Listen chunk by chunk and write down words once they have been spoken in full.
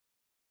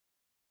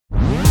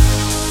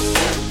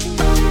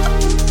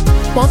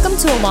Welcome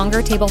to a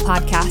Longer Table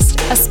podcast,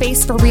 a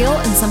space for real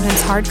and sometimes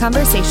hard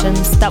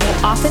conversations that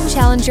will often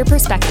challenge your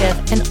perspective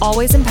and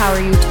always empower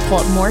you to pull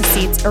up more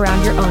seats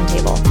around your own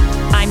table.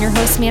 I'm your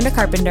host, Amanda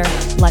Carpenter.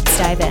 Let's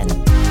dive in.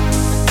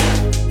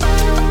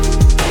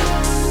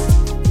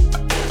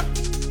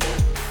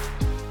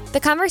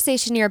 The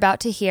conversation you're about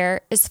to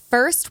hear is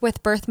first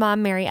with birth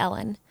mom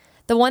Maryellen.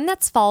 The one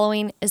that's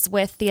following is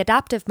with the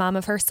adoptive mom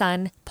of her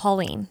son,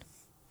 Pauline.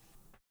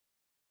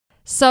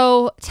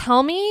 So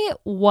tell me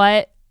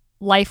what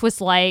life was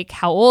like,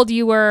 how old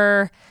you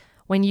were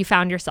when you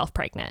found yourself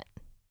pregnant.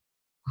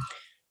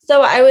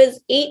 So I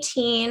was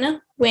 18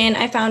 when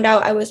I found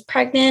out I was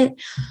pregnant.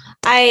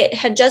 I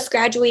had just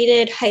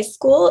graduated high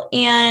school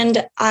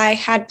and I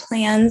had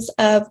plans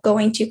of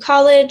going to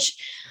college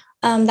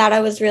that I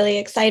was really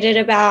excited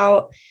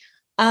about.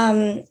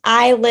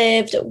 I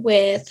lived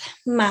with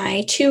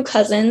my two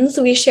cousins.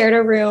 We shared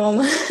a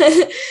room.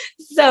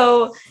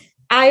 So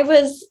I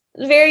was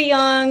very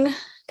young,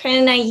 kind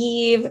of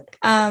naive,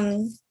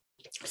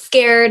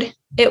 scared.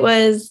 It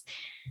was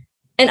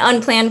an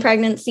unplanned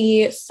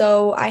pregnancy,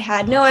 so I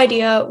had no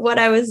idea what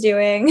I was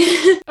doing.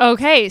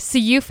 Okay, so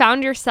you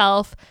found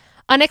yourself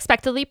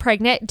unexpectedly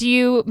pregnant. Do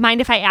you mind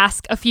if I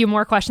ask a few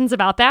more questions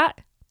about that?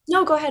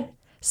 No, go ahead.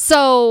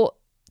 So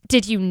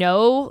did you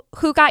know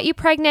who got you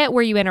pregnant?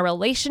 Were you in a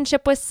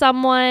relationship with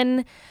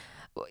someone?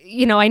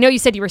 You know, I know you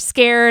said you were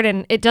scared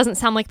and it doesn't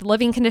sound like the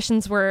living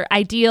conditions were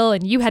ideal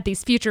and you had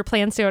these future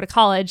plans to go to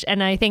college.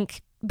 And I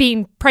think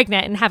being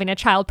pregnant and having a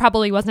child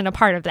probably wasn't a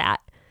part of that.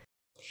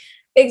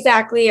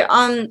 Exactly.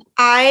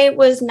 I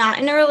was not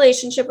in a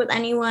relationship with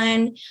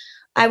anyone.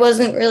 I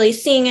wasn't really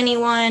seeing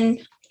anyone.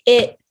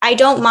 I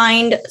don't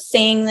mind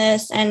saying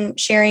this and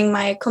sharing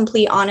my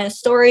complete honest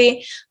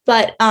story,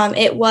 but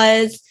it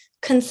was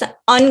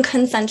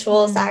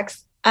unconsensual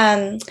sex.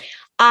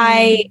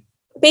 I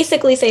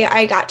basically say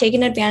I got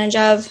taken advantage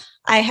of.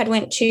 I had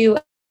went to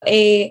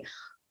a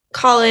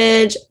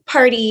college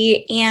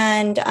party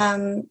and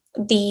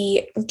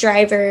the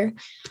driver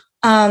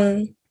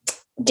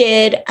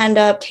did end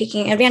up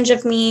taking advantage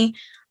of me,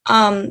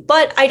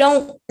 but I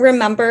don't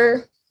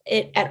remember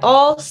it at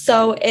all,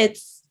 so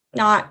it's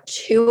not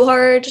too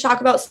hard to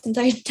talk about since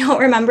I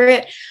don't remember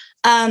it,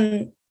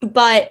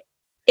 but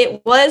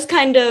it was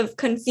kind of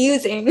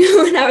confusing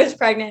when I was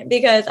pregnant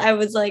because I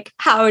was like,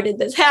 how did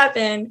this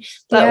happen?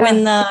 But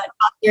when the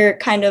doctor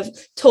kind of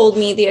told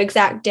me the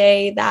exact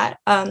day that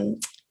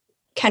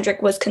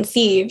Kendrick was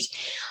conceived,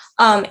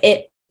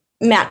 it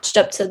matched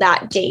up to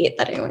that date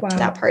that I went to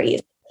that party.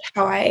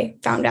 How I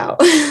found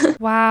out.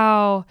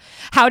 Wow.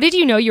 How did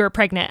you know you were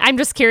pregnant? I'm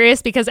just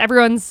curious because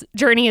everyone's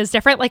journey is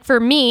different. Like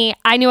for me,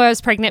 I knew I was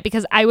pregnant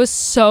because I was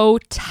so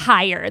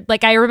tired.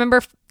 Like I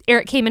remember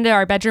Eric came into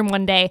our bedroom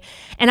one day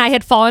and I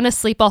had fallen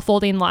asleep while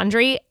folding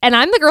laundry, and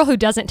I'm the girl who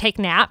doesn't take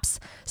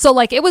naps. So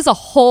like it was a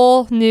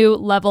whole new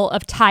level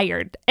of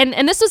tired.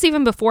 And this was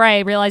even before I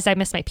realized I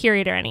missed my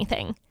period or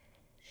anything.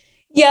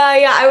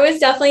 Yeah, I was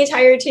definitely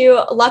tired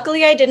too.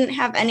 Luckily, I didn't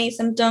have any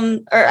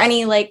symptoms or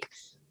any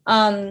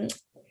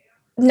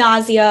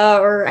nausea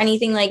or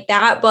anything like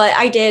that, but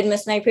I did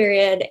miss my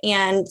period.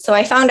 And so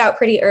I found out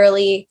pretty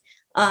early.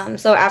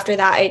 So after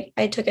that,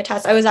 I took a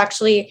test. I was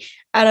actually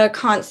at a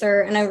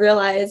concert and I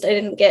realized I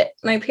didn't get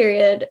my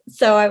period.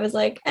 So I was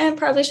like, I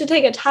probably should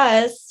take a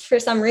test for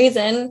some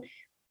reason,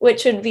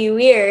 which would be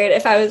weird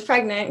if I was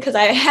pregnant because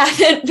I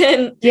hadn't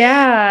been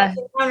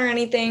or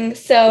anything.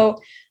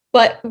 So,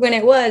 but when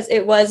it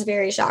was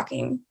very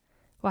shocking.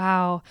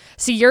 Wow.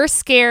 So you're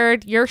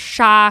scared, you're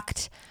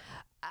shocked.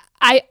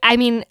 I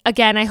mean,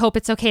 again, I hope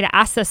it's okay to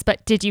ask this,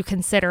 but did you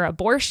consider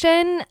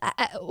abortion?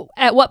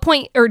 At what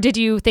point, or did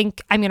you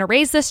think, I'm going to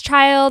raise this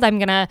child, I'm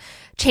going to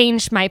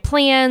change my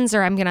plans,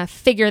 or I'm going to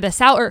figure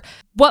this out? Or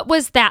what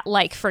was that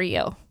like for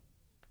you?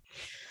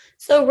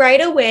 So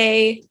right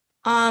away,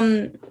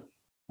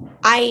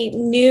 I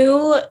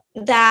knew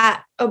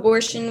that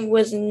abortion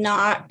was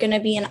not going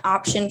to be an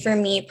option for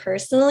me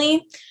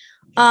personally.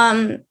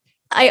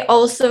 I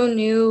also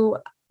knew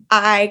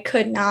I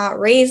could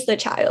not raise the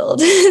child.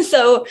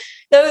 So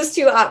those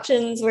two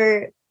options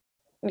were,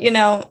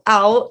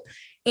 out.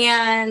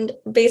 And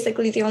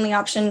basically the only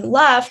option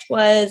left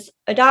was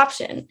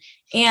adoption.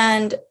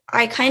 And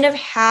I kind of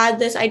had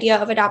this idea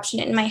of adoption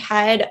in my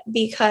head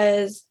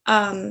because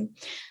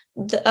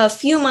a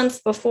few months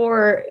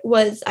before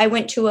I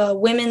went to a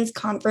women's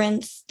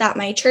conference that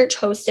my church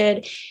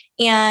hosted.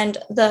 And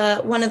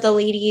one of the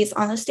ladies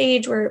on the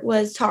stage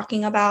was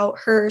talking about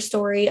her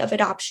story of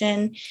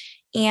adoption.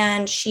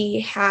 And she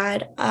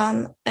had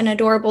an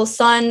adorable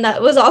son that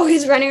was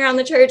always running around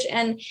the church.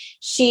 And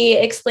she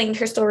explained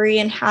her story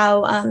and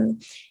how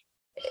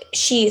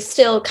she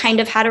still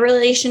kind of had a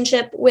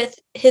relationship with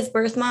his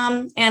birth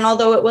mom. And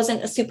although it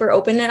wasn't a super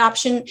open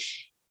adoption,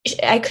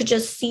 I could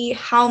just see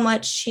how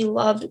much she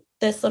loved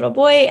this little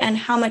boy and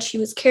how much he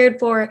was cared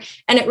for.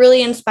 And it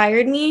really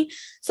inspired me.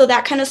 So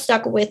that kind of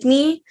stuck with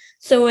me.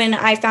 So when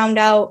I found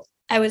out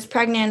I was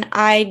pregnant,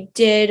 I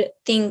did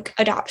think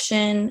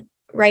adoption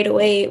right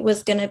away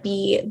was going to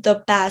be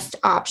the best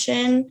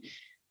option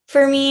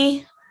for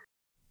me.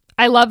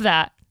 I love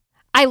that.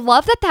 I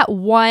love that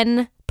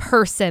one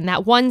person,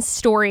 that one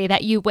story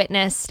that you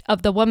witnessed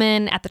of the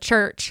woman at the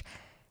church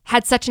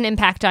had such an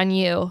impact on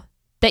you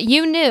that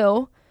you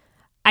knew,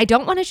 I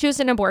don't want to choose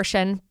an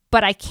abortion,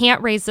 but I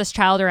can't raise this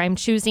child, or I'm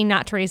choosing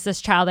not to raise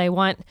this child. I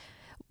want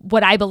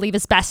what I believe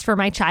is best for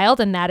my child,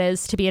 and that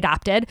is to be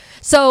adopted.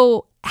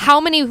 So how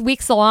many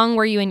weeks along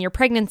were you in your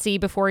pregnancy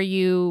before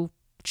you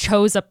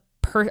chose a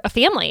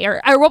family?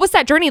 Or what was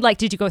that journey like?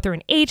 Did you go through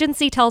an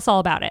agency? Tell us all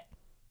about it.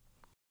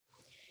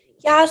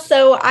 Yeah,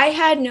 so I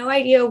had no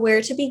idea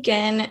where to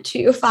begin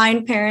to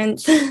find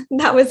parents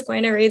that was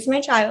going to raise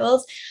my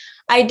child.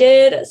 I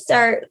did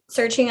start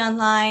searching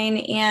online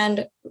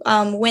and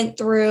went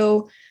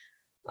through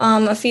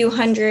a few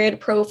hundred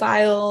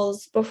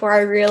profiles before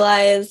I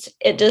realized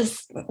it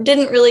just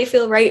didn't really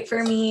feel right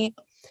for me.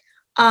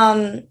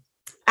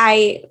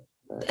 I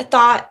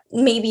thought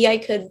maybe I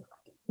could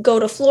go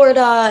to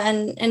Florida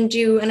and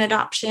do an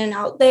adoption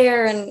out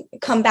there and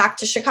come back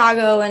to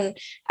Chicago and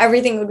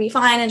everything would be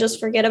fine and just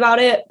forget about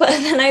it. But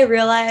then I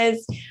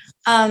realized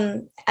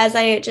as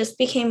I just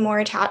became more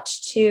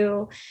attached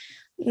to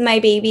my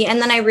baby,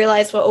 and then I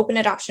realized what open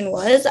adoption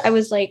was, I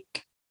was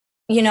like,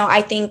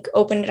 I think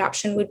open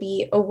adoption would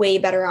be a way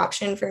better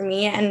option for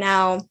me. And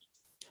now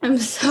I'm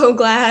so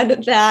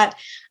glad that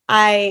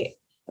I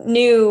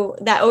knew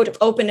that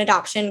open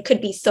adoption could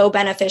be so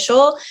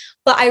beneficial,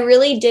 but I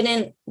really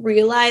didn't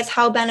realize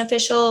how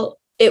beneficial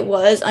it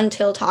was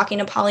until talking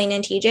to Pauline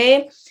and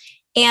TJ.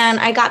 And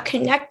I got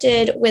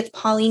connected with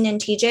Pauline and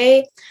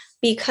TJ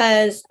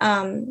because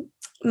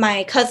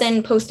my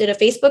cousin posted a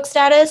Facebook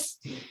status,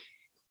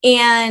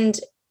 and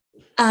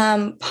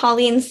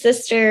Pauline's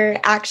sister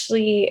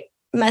actually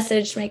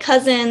messaged my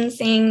cousin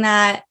saying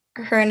that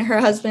her and her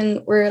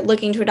husband were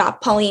looking to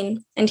adopt.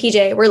 Pauline and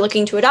TJ were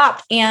looking to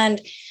adopt.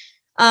 And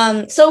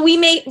so we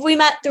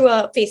met through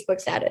a Facebook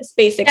status,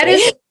 basically.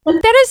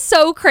 That is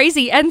so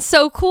crazy and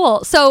so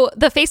cool. So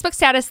the Facebook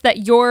status that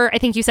I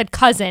think you said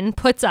cousin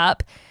puts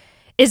up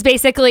is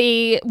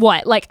basically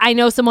what? Like, I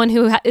know someone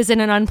who is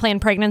in an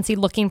unplanned pregnancy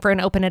looking for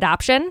an open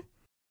adoption.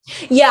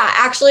 Yeah,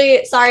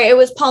 actually, sorry. It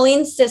was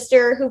Pauline's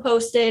sister who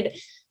posted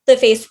the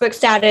Facebook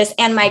status,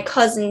 and my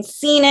cousin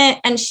seen it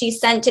and she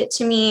sent it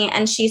to me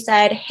and she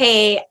said,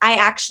 hey, I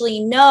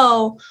actually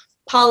know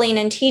Pauline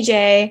and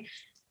TJ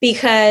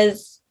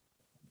because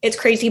it's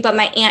crazy, but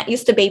my aunt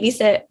used to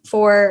babysit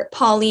for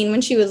Pauline when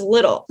she was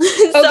little.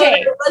 So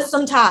okay. There was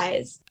some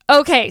ties.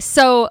 Okay,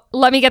 so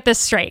let me get this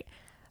straight.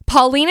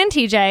 Pauline and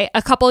TJ,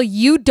 a couple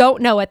you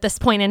don't know at this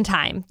point in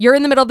time. You're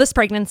in the middle of this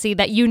pregnancy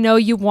that you know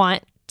you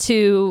want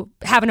to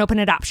have an open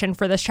adoption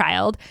for this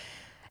child.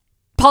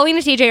 Pauline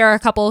and TJ are a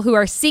couple who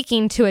are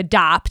seeking to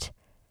adopt.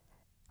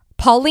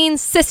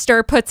 Pauline's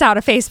sister puts out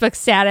a Facebook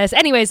status.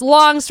 Anyways,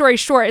 long story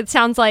short, it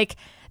sounds like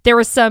there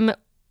was some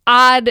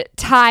odd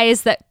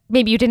ties that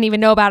maybe you didn't even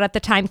know about at the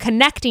time,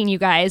 connecting you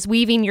guys,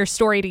 weaving your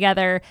story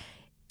together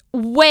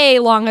way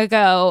long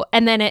ago.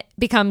 And then it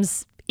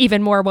becomes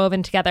even more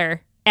woven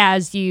together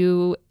as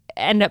you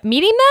end up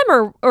meeting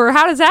them, or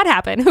how does that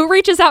happen? Who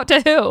reaches out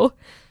to who?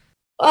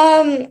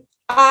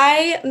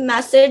 I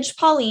messaged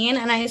Pauline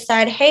and I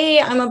said, hey,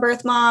 I'm a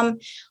birth mom.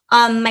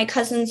 My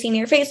cousin's seen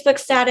your Facebook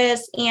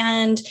status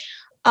and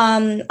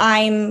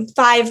I'm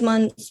 5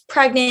 months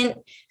pregnant.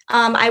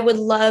 I would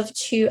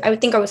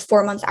think I was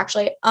 4 months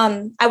actually.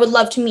 I would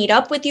love to meet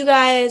up with you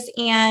guys.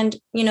 And,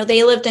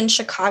 they lived in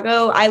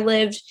Chicago. I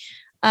lived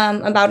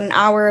about an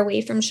hour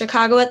away from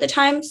Chicago at the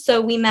time.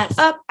 So we met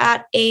up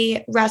at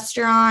a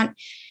restaurant,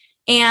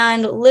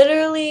 and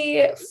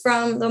literally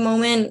from the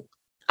moment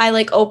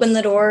I opened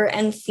the door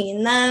and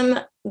seen them,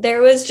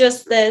 there was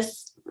just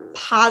this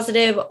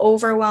positive,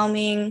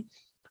 overwhelming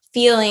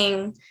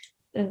feeling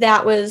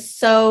that was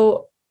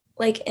so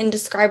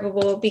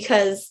indescribable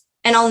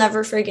and I'll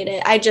never forget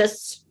it.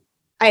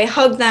 I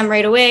hugged them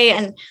right away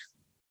and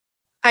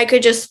I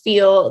could just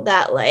feel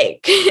that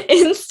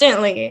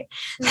instantly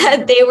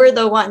that they were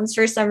the ones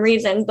for some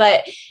reason.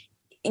 But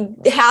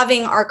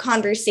having our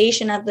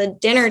conversation at the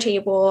dinner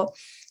table,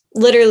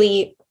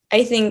 literally,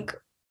 I think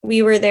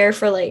we were there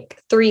for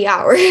 3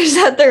 hours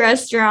at the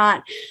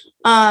restaurant.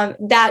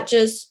 That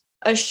just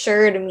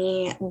assured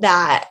me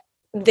that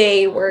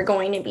they were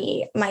going to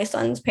be my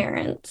son's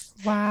parents.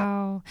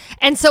 Wow.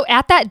 And so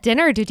at that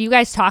dinner, did you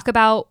guys talk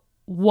about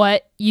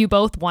what you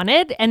both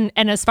wanted and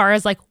as far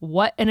as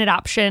what an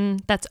adoption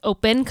that's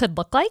open could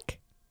look like?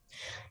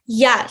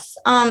 Yes.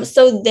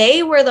 So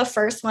they were the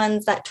first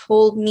ones that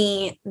told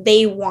me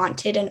they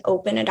wanted an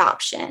open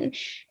adoption.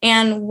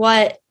 And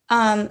what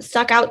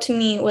stuck out to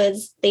me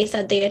was they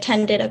said they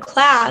attended a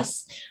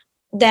class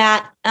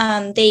that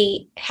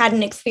they had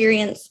an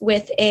experience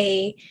with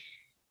a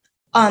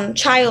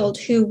child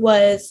who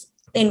was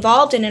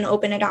involved in an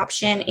open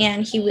adoption.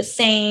 And he was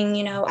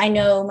saying, I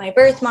know my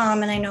birth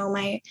mom and I know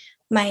my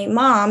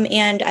mom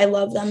and I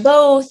love them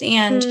both.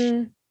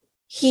 And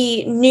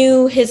he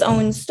knew his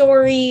own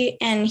story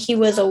and he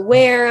was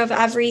aware of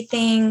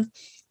everything.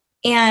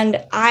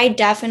 And I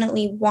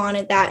definitely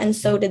wanted that. And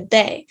so did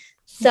they.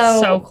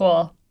 So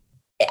cool.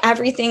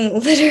 Everything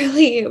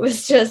literally, it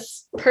was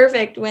just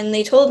perfect when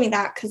they told me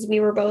that, because we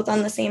were both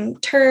on the same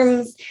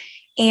terms,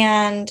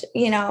 and,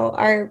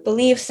 our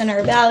beliefs and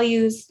our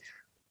values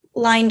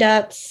lined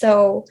up.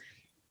 So,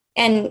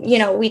 and,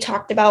 we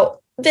talked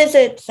about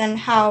visits and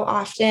how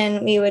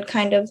often we would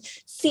kind of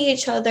see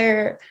each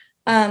other.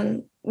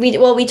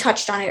 We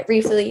touched on it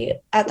briefly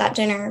at that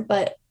dinner,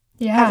 but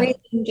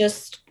everything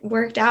just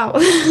worked out.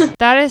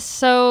 That is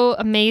so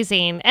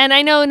amazing. And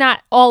I know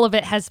not all of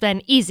it has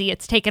been easy.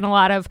 It's taken a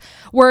lot of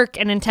work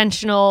and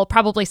intentional,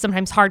 probably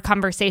sometimes hard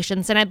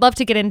conversations. And I'd love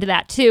to get into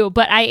that too.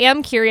 But I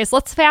am curious.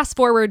 Let's fast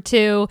forward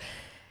to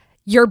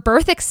your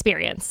birth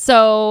experience.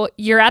 So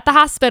you're at the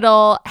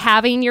hospital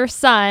having your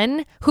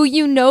son, who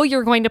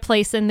you're going to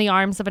place in the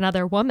arms of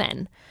another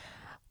woman.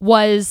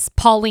 Was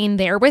Pauline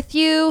there with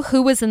you?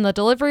 Who was in the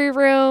delivery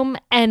room?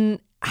 And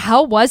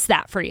how was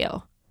that for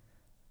you?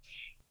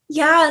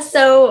 Yeah,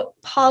 so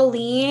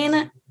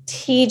Pauline,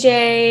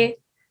 TJ,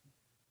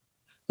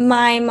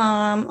 my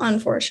mom,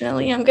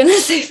 unfortunately, I'm going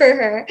to say for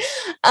her,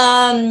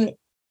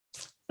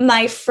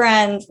 my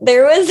friends,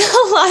 there was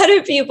a lot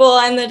of people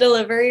in the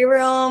delivery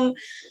room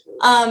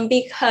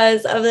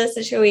because of the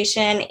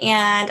situation.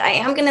 And I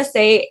am going to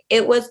say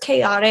it was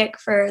chaotic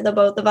for the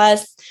both of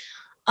us.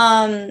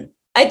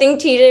 I think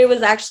TJ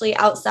was actually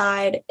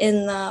outside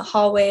in the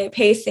hallway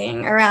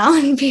pacing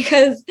around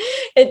because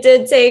it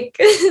did take,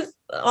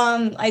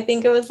 I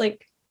think it was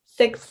like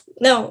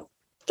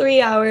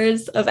 3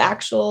 hours of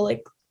actual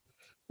like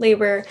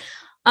labor.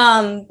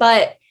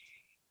 But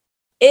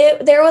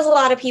there was a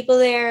lot of people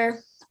there.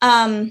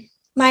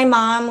 My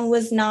mom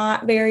was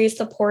not very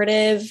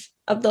supportive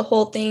of the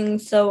whole thing.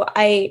 So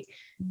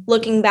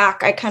looking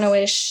back, I kind of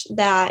wish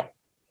that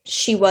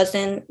she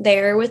wasn't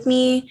there with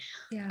me,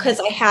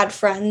 because I had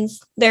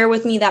friends there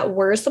with me that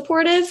were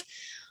supportive.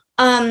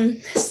 But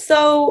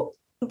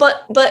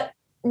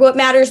what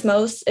matters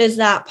most is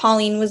that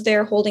Pauline was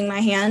there holding my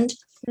hand,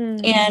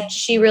 and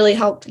she really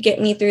helped get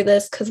me through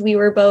this, because we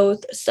were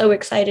both so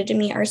excited to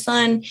meet our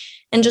son,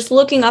 and just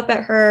looking up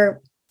at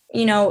her,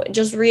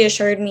 just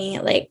reassured me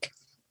like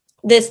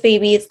this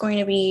baby is going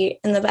to be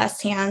in the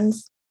best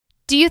hands.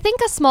 Do you think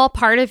a small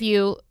part of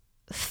you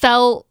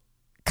felt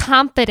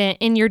confident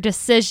in your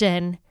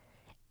decision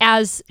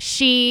as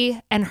she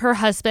and her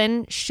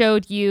husband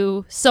showed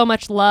you so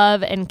much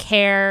love and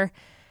care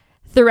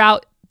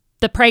throughout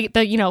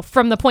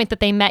from the point that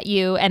they met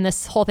you and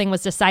this whole thing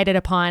was decided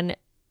upon?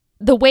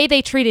 The way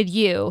they treated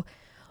you,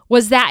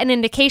 was that an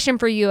indication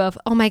for you of,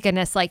 oh my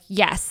goodness, like,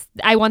 yes,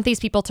 I want these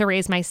people to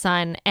raise my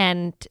son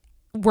and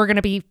we're going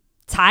to be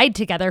tied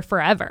together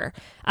forever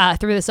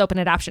through this open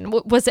adoption?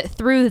 Was it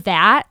through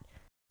that?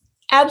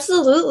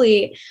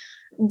 Absolutely.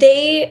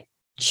 They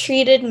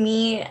treated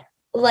me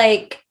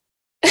like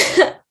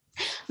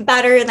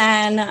better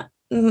than,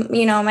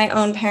 my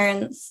own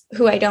parents,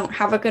 who I don't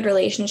have a good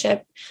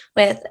relationship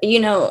with.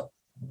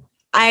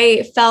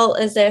 I felt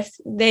as if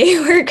they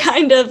were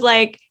kind of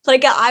like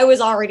I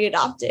was already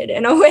adopted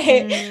in a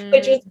way,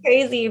 which was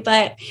crazy.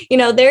 But,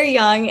 they're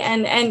young.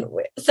 And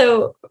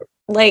so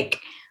like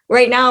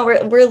right now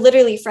we're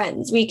literally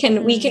friends. We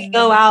can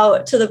go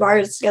out to the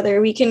bars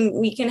together. We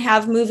can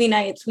have movie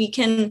nights.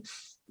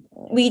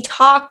 We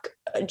talk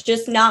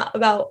just not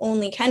about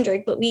only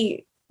Kendrick, but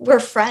we're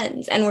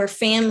friends and we're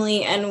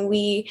family and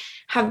we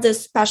have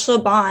this special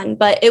bond.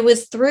 But it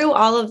was through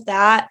all of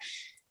that.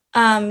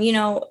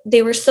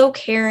 They were so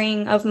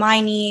caring of my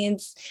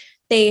needs.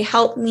 They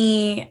helped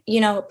me,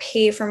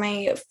 pay for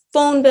my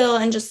phone bill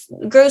and just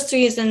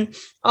groceries and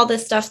all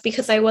this stuff,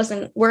 because I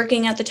wasn't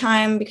working at the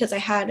time, because I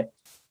had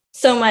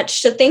so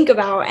much to think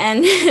about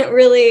and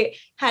really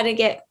had to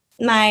get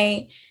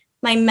my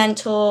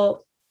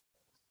mental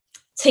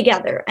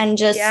together, and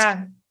just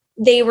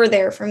they were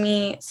there for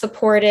me,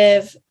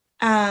 supportive,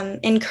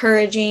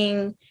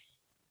 encouraging.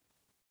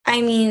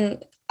 I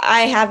mean,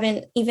 I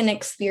haven't even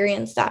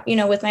experienced that,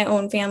 with my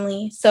own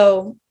family.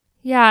 So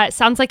yeah, it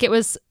sounds like it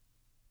was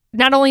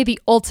not only the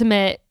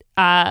ultimate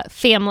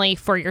family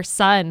for your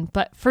son,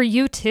 but for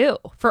you too,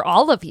 for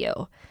all of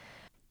you.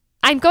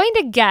 I'm going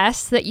to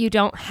guess that you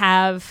don't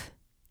have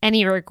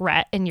any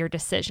regret in your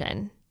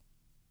decision,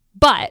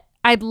 but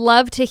I'd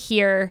love to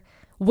hear,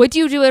 would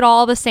you do it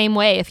all the same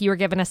way if you were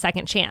given a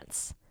second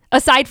chance?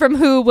 Aside from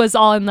who was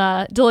all in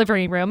the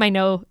delivery room, I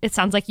know it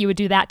sounds like you would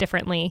do that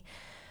differently.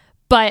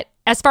 But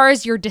as far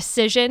as your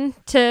decision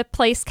to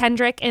place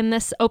Kendrick in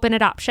this open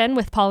adoption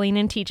with Pauline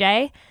and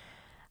TJ,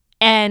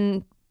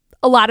 and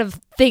a lot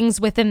of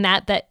things within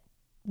that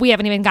we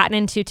haven't even gotten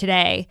into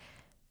today,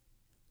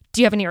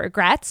 do you have any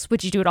regrets?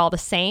 Would you do it all the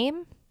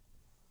same?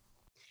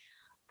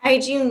 I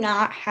do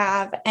not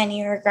have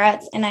any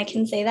regrets, and I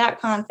can say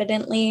that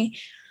confidently.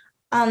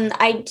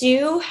 I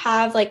do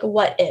have like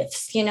what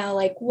ifs,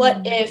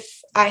 what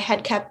if I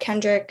had kept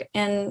Kendrick,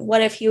 and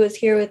what if he was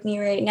here with me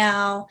right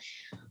now?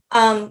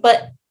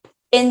 But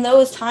in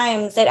those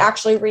times, it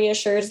actually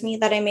reassures me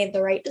that I made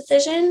the right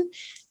decision,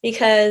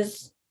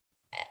 because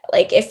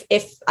like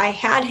if I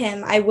had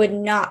him, I would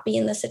not be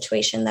in the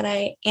situation that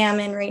I am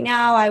in right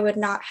now. I would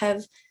not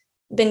have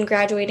been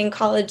graduating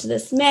college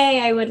this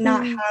May. I would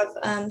not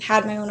have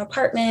had my own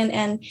apartment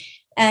and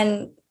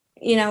and,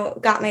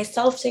 got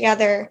myself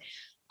together.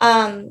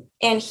 And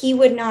he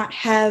would not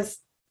have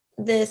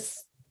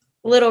this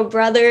little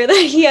brother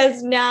that he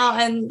has now,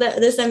 and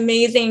this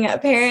amazing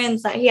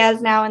parents that he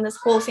has now, and this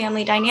whole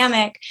family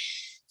dynamic.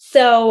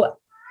 So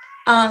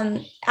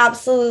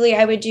absolutely,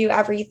 I would do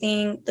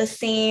everything the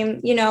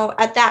same.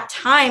 At that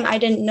time, I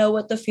didn't know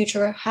what the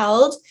future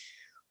held.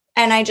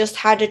 And I just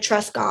had to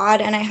trust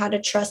God, and I had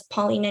to trust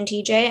Pauline and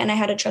TJ, and I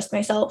had to trust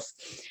myself.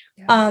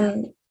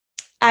 Yeah.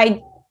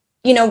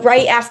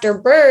 Right after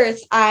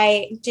birth,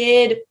 I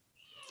did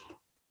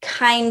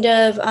kind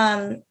of,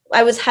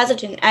 I was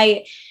hesitant.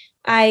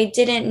 I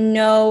didn't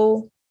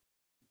know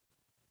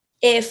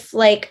if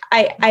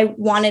I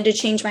wanted to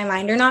change my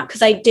mind or not,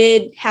 because I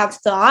did have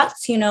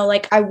thoughts,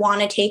 I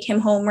want to take him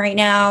home right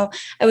now.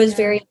 I was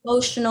very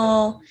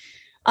emotional.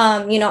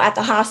 At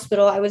the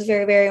hospital, I was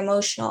very, very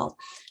emotional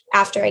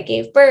after I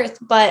gave birth.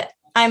 But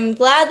I'm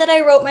glad that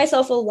I wrote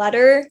myself a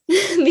letter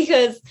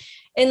because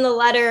in the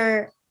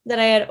letter that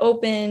I had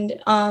opened,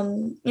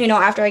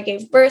 after I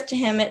gave birth to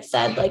him, it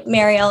said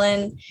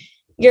Maryellen,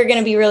 you're going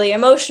to be really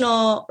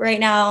emotional right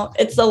now.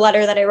 It's the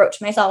letter that I wrote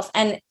to myself.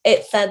 And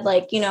it said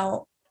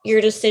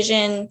your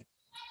decision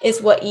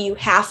is what you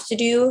have to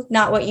do,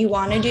 not what you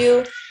want to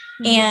do.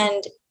 Mm-hmm.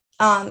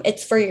 And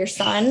it's for your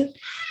son,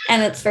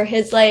 and it's for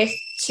his life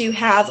to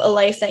have a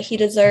life that he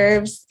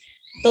deserves,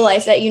 the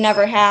life that you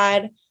never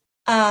had.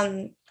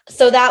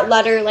 So that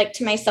letter,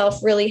 to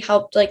myself, really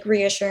helped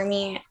reassure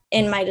me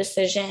in my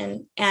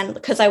decision, and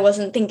because I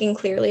wasn't thinking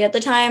clearly at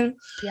the time.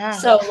 Yeah.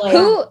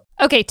 So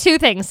okay, two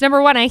things.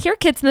 Number one, I hear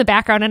kids in the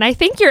background, and I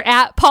think you're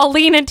at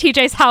Pauline and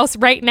TJ's house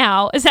right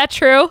now. Is that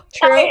true?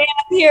 I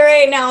am here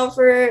right now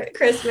for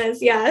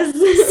Christmas. Yes.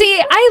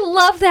 See, I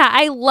love that.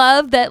 I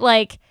love that,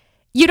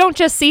 you don't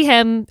just see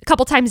him a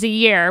couple times a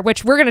year,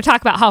 which we're going to talk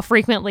about how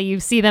frequently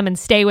you see them and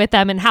stay with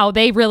them and how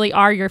they really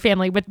are your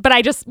family. But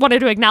I just wanted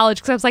to acknowledge,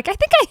 because I was like, I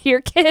think I hear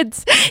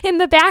kids in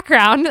the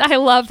background. I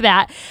love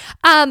that.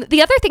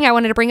 The other thing I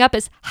wanted to bring up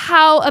is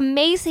how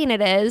amazing it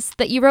is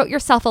that you wrote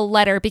yourself a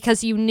letter,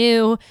 because you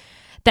knew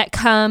that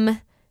come,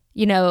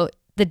 the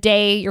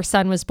day your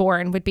son was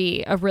born would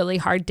be a really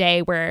hard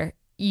day where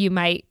you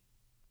might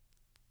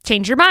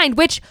change your mind,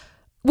 which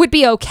would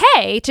be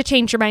okay to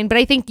change your mind. But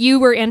I think you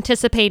were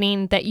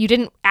anticipating that you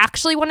didn't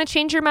actually want to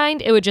change your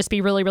mind. It would just be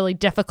really, really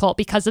difficult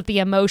because of the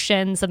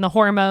emotions and the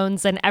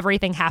hormones and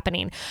everything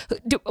happening.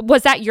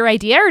 Was that your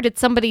idea, or did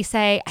somebody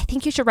say, I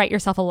think you should write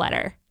yourself a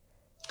letter?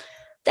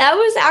 That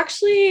was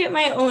actually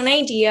my own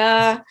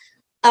idea.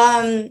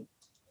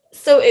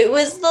 So it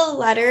was the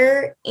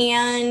letter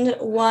and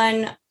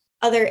one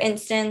other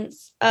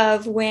instance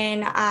of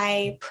when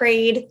I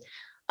prayed.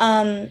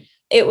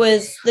 It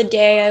was the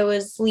day I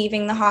was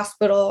leaving the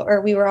hospital, or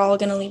we were all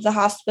going to leave the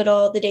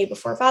hospital the day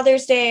before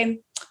Father's Day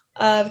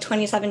of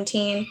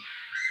 2017.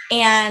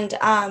 And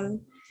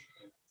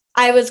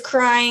I was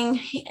crying.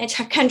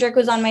 Kendrick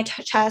was on my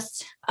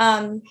chest.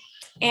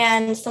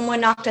 And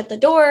someone knocked at the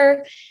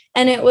door,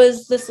 and it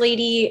was this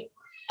lady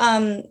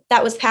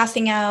that was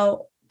passing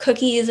out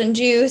cookies and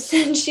juice.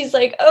 And she's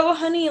like, oh,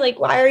 honey,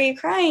 why are you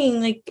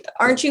crying?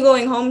 Aren't you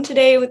going home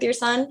today with your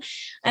son?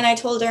 And I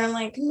told her, I'm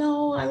like,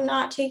 no, I'm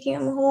not taking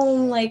him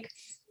home.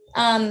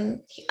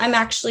 I'm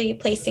actually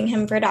placing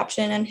him for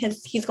adoption, and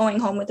he's going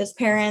home with his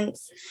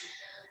parents,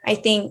 I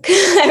think.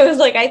 I was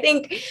like, I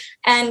think.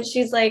 And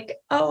she's like,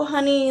 oh,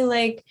 honey,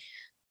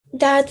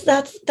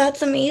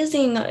 that's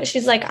amazing.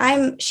 She's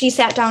like, she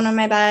sat down on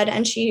my bed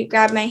and she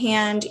grabbed my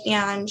hand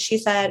and she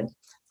said,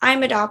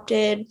 I'm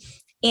adopted,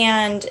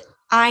 and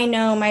I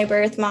know my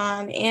birth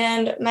mom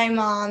and my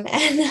mom,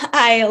 and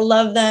I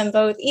love them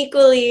both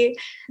equally,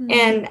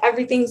 and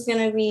everything's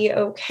going to be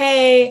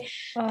okay.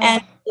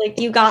 And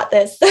you got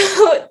this. So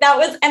that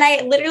was, and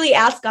I literally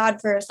asked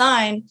God for a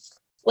sign,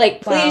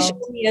 please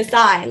show me a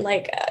sign,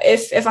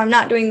 if I'm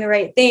not doing the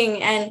right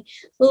thing. And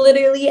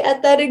literally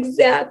at that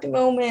exact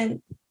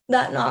moment,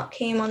 that knock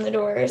came on the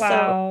door. Wow.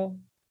 So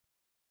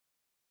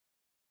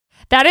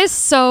that is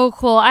so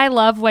cool. I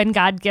love when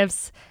God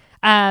gives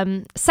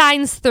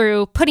signs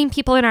through putting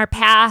people in our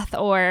path,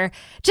 or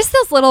just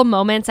those little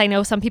moments. I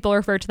know some people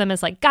refer to them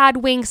as God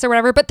winks or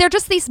whatever, but they're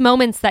just these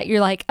moments that you're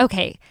like,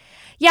 okay,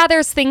 yeah,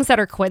 there's things that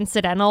are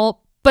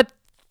coincidental, but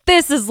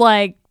this is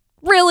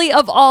really,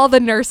 of all the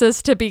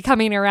nurses to be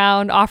coming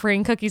around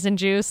offering cookies and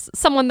juice,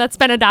 someone that's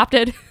been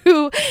adopted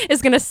who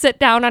is going to sit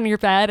down on your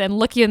bed and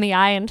look you in the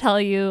eye and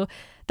tell you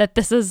that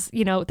this is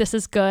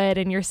good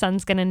and your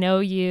son's going to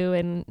know you.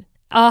 And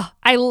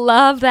I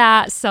love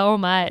that so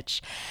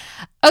much.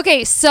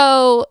 Okay,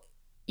 so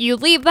you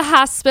leave the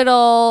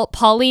hospital.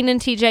 Pauline and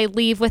TJ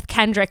leave with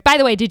Kendrick. By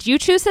the way, did you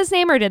choose his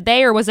name, or did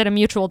they, or was it a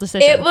mutual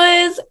decision? It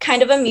was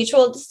kind of a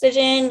mutual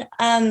decision.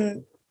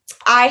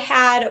 I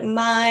had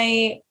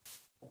my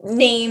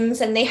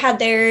names and they had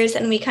theirs,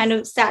 and we kind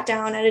of sat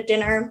down at a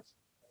dinner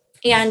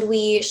and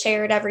we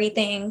shared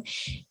everything.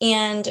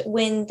 And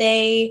when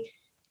they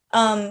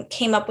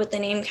came up with the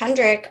name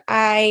Kendrick,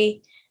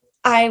 I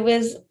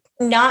was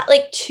not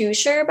too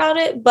sure about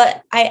it,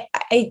 but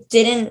I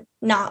didn't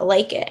not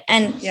like it.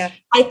 And yeah.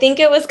 I think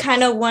it was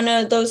kind of one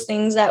of those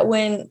things that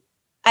when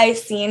I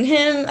seen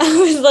him, I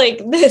was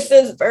like, this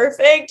is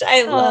perfect.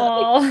 I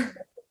love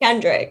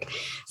Kendrick.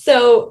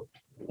 So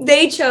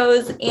they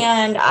chose,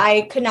 and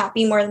I could not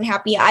be more than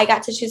happy. I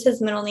got to choose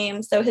his middle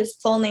name. So his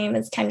full name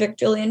is Kendrick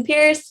Julian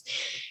Pierce.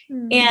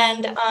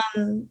 And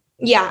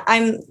yeah,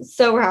 I'm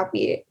so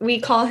happy.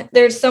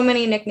 There's so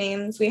many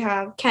nicknames. We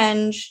have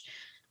Kenji,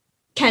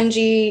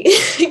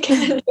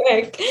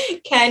 Kendrick,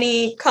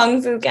 Kenny,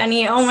 Kung Fu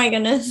Kenny. Oh my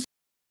goodness.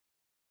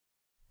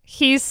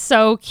 He's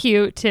so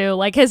cute too.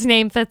 Like his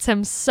name fits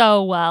him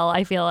so well,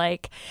 I feel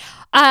like.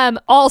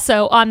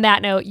 Also on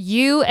that note,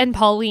 you and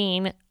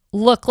Pauline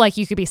look like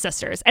you could be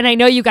sisters. And I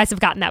know you guys have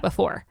gotten that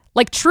before.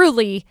 Like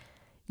truly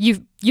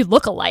you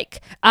look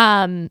alike.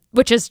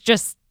 Which is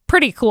just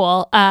pretty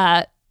cool.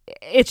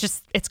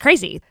 It's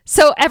crazy.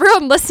 So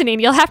everyone listening,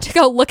 you'll have to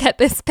go look at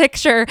this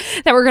picture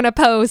that we're going to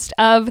post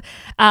of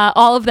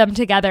all of them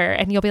together.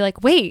 And you'll be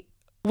like, wait,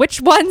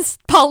 which one's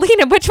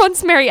Pauline and which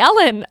one's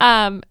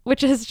Maryellen?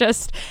 Which is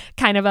just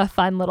kind of a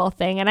fun little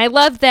thing. And I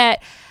love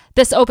that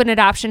this open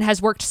adoption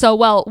has worked so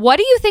well. What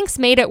do you think's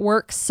made it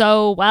work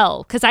so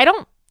well? Because I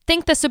don't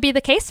think this would be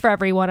the case for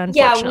everyone,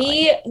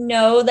 unfortunately. Yeah, we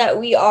know that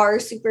we are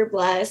super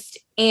blessed.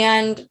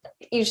 And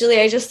usually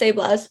I just say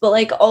blessed, but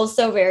like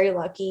also very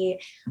lucky.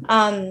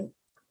 Like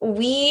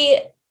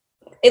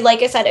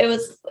I said, it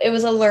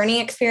was a learning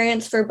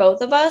experience for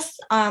both of us.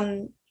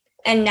 And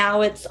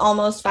now it's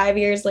almost 5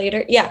 years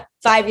later. Yeah,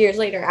 5 years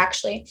later,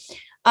 actually.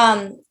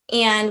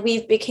 And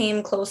we've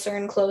became closer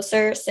and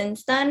closer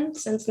since then,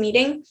 since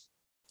meeting.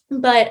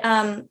 But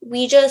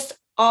we just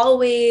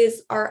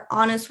always are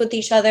honest with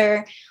each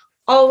other,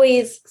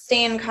 always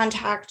stay in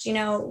contact. You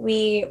know,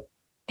 we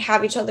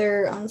have each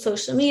other on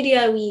social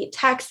media, we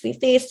text, we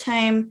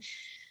FaceTime,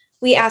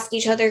 we ask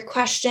each other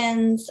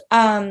questions.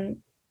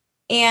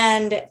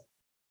 And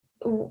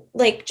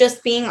like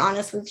just being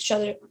honest with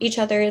each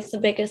other is the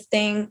biggest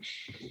thing.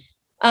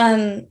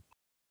 And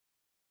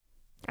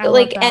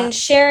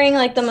sharing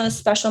like the most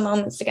special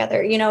moments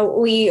together. You know,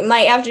 we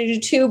might have to do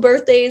 2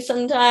 birthdays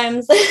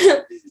sometimes,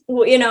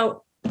 you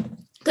know,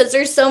 because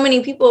there's so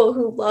many people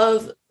who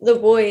love the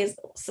boys.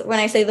 So when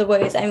I say the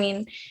boys, I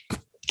mean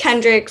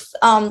Kendrick's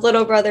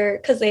little brother,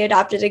 because they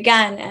adopted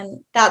again,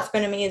 and that's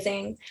been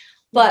amazing.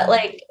 But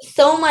like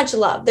so much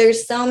love.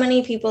 There's so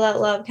many people that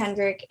love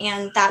Kendrick,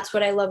 and that's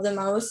what I love the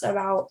most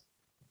about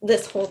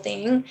this whole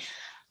thing.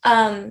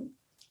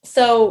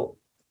 So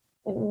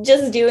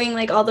just doing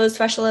like all those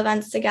special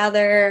events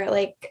together,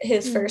 like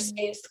his first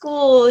day of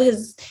school,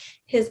 his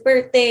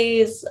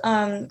birthdays,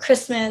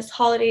 Christmas,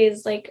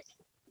 holidays, like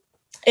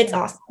it's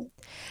awesome.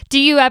 Do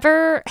you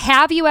ever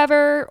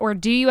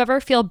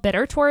feel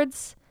bitter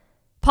towards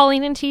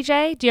Pauline and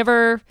TJ? Do you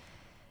ever,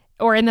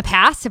 or in the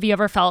past, have you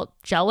ever felt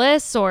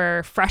jealous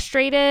or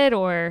frustrated?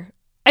 Or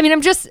I mean,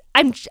 I'm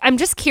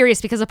just curious,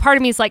 because a part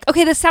of me is like,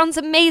 okay, this sounds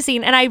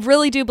amazing, and I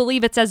really do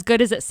believe it's as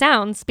good as it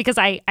sounds, because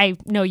I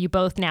know you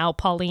both now,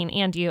 Pauline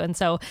and you, and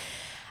so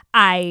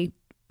I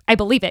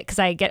believe it because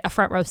I get a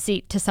front row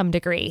seat to some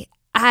degree.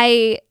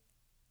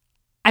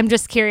 I'm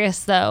just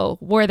curious though,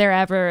 were there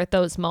ever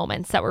those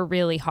moments that were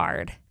really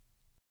hard?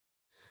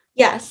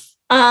 Yes.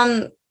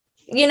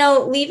 You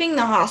know, leaving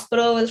the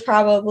hospital was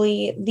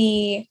probably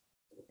the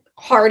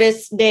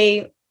hardest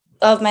day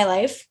of my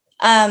life.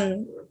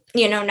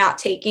 You know, not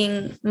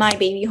taking my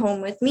baby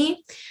home with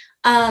me.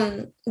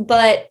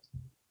 But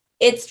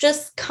it's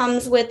just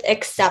comes with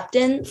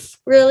acceptance,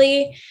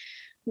 really,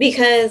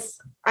 because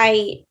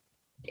I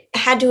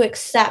had to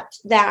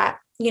accept that,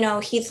 you know,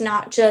 he's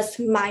not just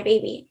my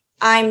baby.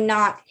 I'm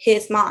not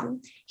his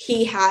mom.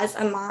 He has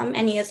a mom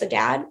and he has a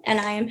dad, and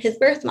I am his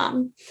birth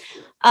mom.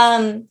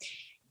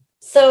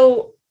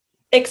 So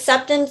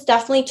acceptance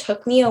definitely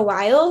took me a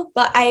while,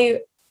 but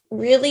I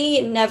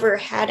really never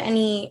had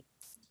any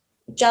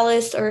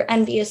jealous or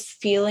envious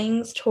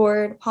feelings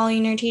toward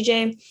Pauline or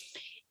TJ.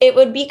 It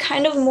would be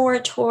kind of more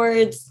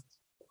towards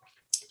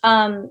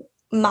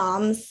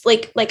moms.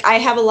 Like I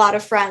have a lot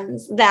of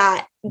friends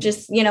that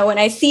just, you know, when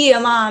I see a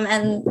mom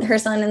and her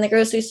son in the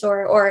grocery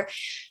store,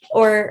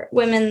 or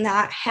women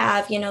that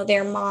have, you know,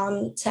 their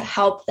mom to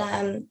help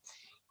them,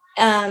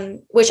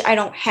 which I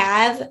don't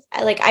have.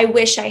 I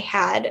wish I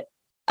had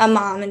a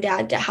mom and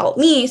dad to help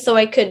me so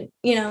I could,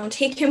 you know,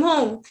 take him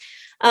home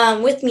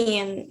with me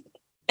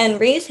and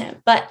raise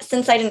him. But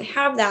since I didn't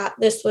have that,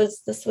 this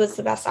was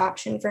the best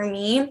option for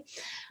me.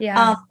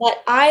 Yeah.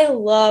 But I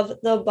love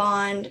the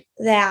bond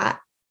that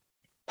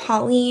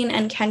Pauline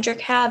and Kendrick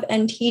have,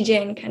 and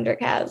TJ and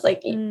Kendrick have.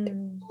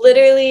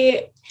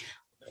 Literally,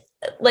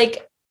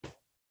 like,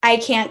 I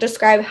can't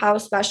describe how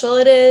special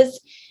it is.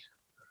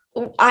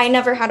 I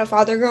never had a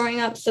father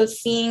growing up, so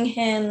seeing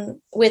him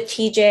with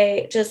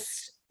TJ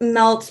just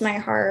melts my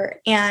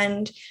heart.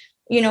 And,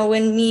 you know,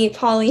 when me,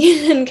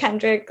 Pauline, and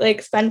Kendrick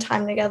like spend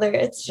time together,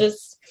 it's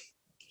just,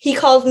 he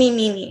calls me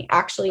Mimi,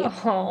 actually.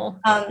 Oh.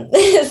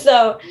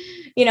 So,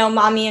 you know,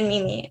 mommy and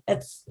Mimi,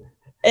 it's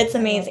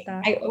amazing.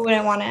 I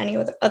wouldn't want it any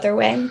other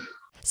way.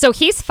 So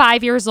he's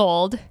 5 years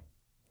old.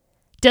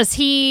 Does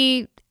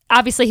he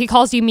obviously he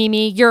calls you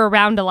Mimi, you're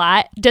around a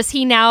lot. Does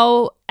he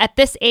now at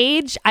this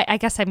age, I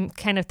guess I'm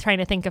kind of trying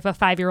to think if a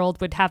 5-year-old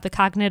would have the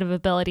cognitive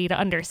ability to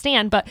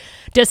understand, but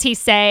does he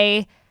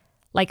say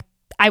like,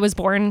 I was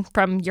born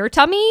from your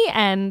tummy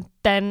and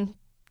then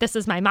this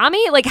is my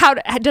mommy? Like how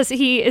is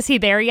he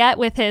there yet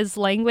with his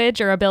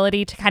language or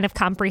ability to kind of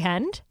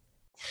comprehend?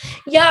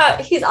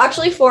 Yeah, he's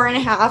actually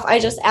 4.5. I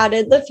just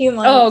added the few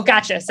months. Oh,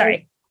 gotcha.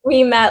 Sorry.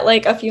 We met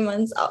like a few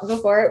months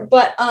before,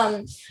 but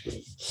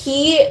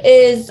he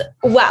is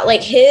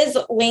like his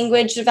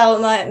language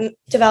development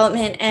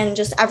and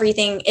just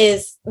everything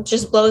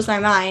just blows my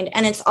mind.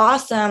 And it's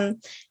awesome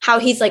how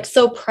he's like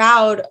so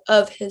proud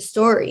of his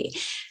story.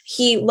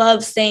 He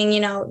loves saying,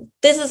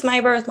 this is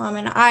my birth mom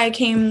and I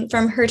came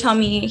from her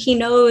tummy. He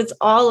knows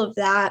all of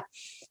that.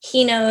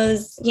 He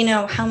knows,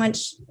 how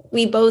much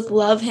we both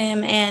love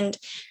him and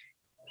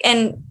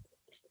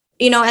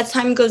as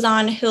time goes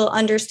on, he'll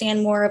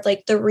understand more of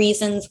like the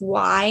reasons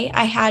why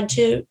I had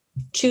to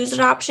choose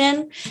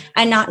adoption,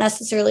 and not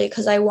necessarily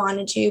because I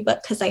wanted to,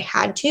 but because I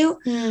had to.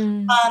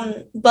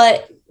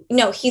 But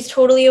he's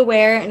totally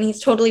aware and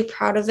he's totally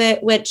proud of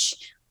it, which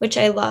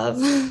I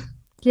love.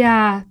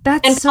 Yeah,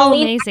 that's and so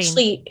Pauline amazing.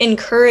 Actually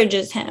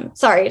encourages him.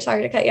 Sorry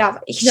to cut you off.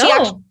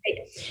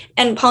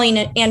 And Pauline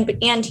and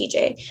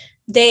TJ,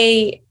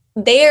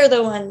 they are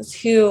the ones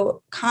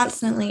who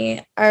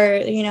constantly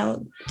are,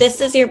 this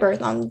is your birth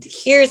mom.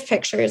 Here's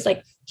pictures.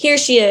 Like, here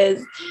she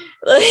is.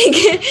 Like,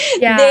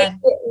 they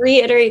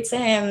reiterate to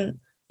him,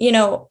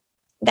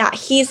 that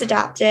he's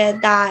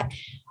adopted, that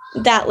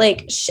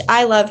like,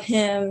 I love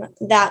him,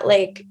 that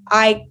like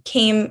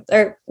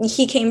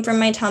he came from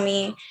my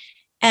tummy.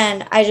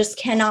 And I just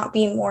cannot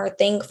be more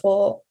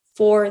thankful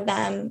for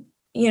them,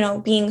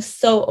 being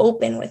so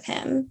open with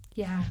him.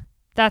 Yeah.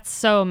 That's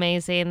so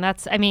amazing.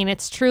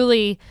 It's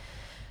truly,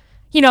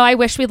 I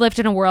wish we lived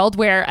in a world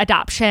where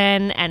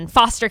adoption and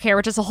foster care,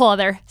 which is a whole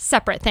other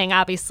separate thing.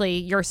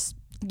 Obviously,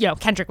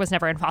 Kendrick was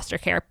never in foster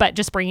care, but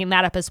just bringing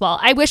that up as well.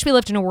 I wish we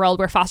lived in a world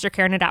where foster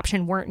care and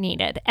adoption weren't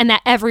needed and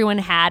that everyone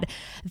had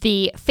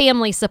the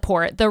family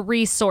support, the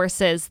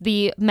resources,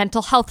 the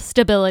mental health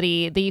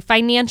stability, the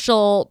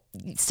financial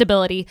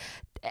stability,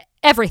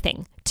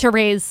 everything to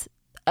raise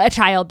a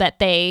child that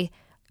they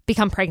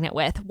become pregnant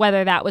with,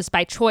 whether that was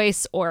by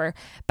choice or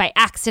by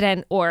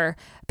accident or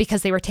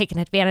because they were taken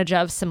advantage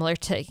of, similar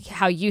to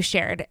how you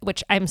shared,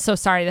 which I'm so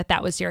sorry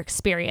that was your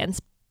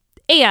experience.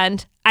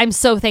 And I'm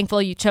so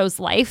thankful you chose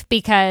life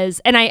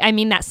because, and I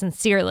mean that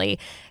sincerely,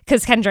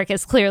 because Kendrick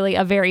is clearly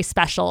a very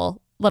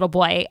special little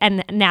boy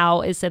and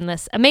now is in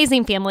this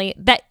amazing family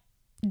that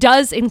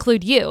does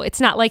include you. It's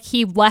not like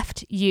he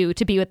left you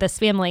to be with this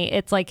family.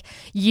 It's like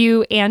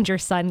you and your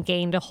son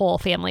gained a whole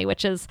family,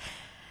 which is,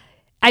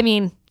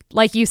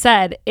 like you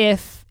said,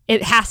 if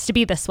it has to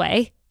be this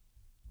way,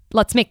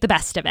 let's make the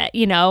best of it,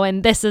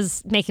 and this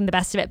is making the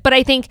best of it. But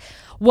I think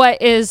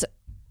what is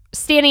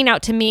standing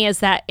out to me is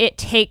that it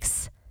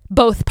takes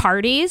both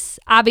parties.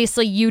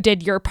 Obviously, you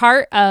did your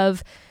part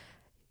of,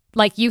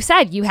 like you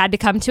said, you had to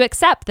come to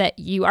accept that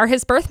you are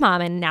his birth mom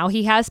and now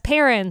he has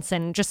parents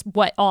and just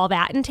what all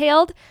that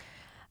entailed.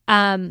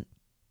 But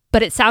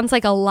it sounds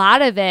like a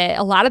lot of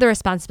the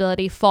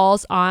responsibility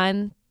falls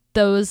on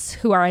those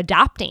who are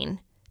adopting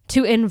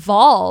to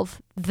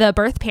involve the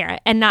birth parent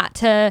and not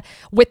to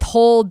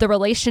withhold the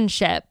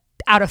relationship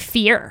out of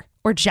fear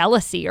or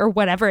jealousy or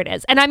whatever it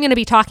is. And I'm going to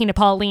be talking to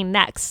Pauline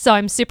next, so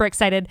I'm super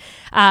excited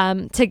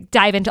to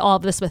dive into all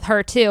of this with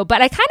her too.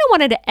 But I kind of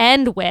wanted to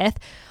end with,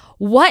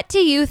 what do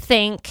you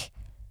think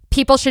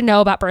people should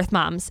know about birth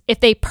moms if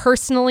they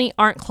personally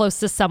aren't close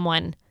to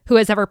someone who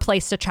has ever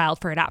placed a child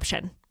for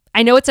adoption?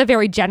 I know it's a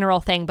very general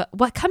thing, but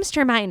what comes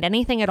to your mind?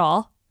 Anything at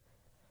all?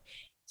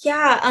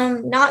 Yeah,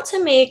 not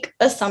to make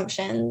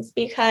assumptions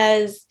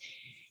because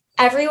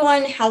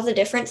everyone has a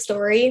different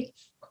story.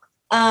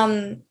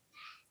 I'm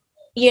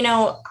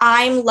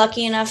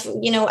lucky enough,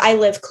 I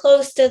live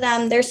close to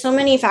them. There's so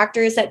many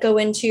factors that go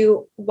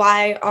into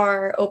why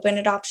our open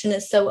adoption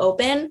is so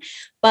open.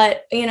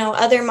 But,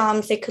 other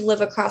moms, they could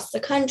live across the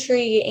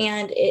country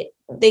and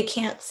they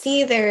can't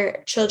see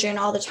their children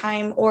all the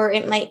time, or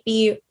it might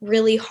be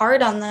really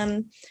hard on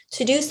them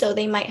to do so.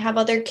 They might have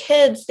other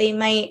kids. They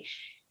might,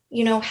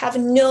 have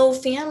no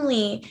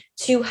family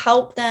to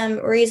help them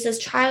raise this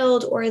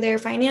child or their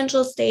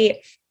financial state.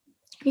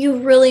 You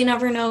really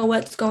never know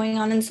what's going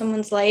on in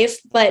someone's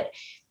life, but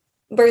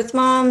birth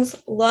moms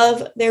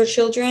love their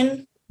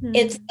children.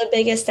 It's the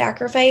biggest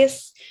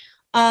sacrifice.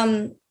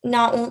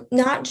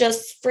 Not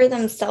just for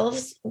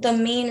themselves. The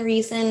main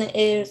reason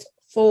is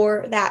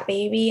for that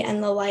baby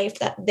and the life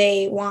that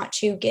they want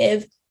to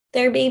give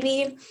their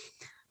baby.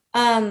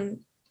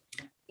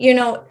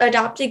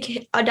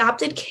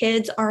 Adopted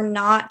kids are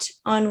not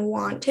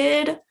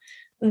unwanted.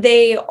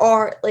 They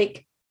are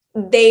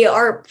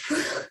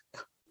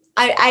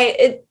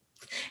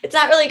it's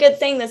not really good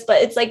saying this,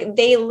 but it's like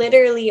they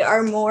literally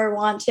are more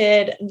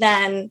wanted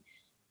than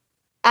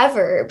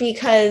ever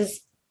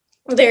because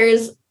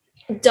there's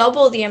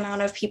double the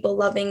amount of people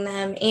loving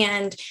them.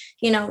 And,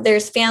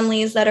 there's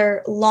families that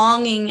are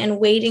longing and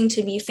waiting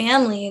to be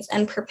families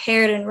and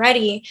prepared and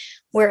ready,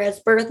 whereas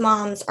birth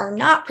moms are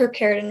not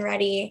prepared and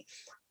ready,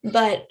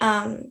 but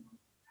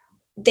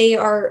they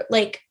are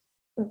like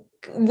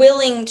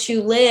willing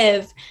to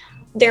live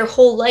their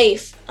whole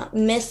life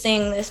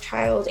missing this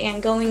child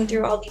and going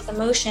through all these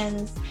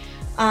emotions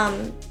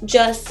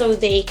just so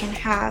they can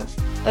have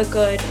a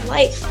good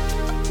life.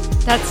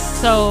 That's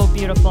so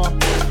beautiful.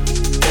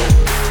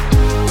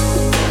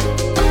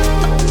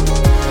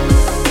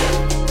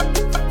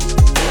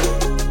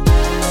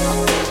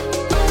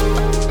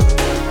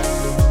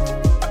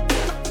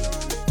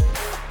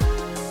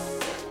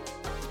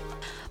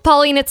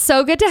 Pauline, it's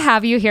so good to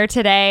have you here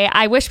today.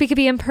 I wish we could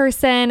be in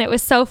person. It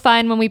was so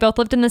fun when we both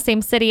lived in the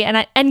same city.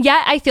 And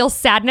yet I feel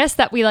sadness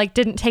that we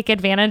didn't take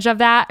advantage of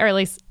that. Or at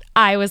least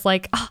I was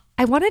like, oh,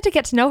 I wanted to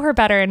get to know her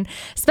better and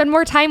spend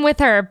more time with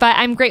her. But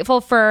I'm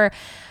grateful for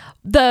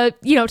the,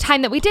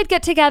 time that we did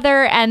get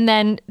together, and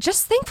then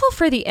just thankful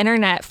for the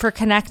internet, for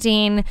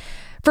connecting,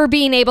 for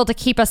being able to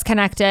keep us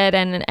connected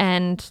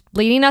and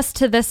leading us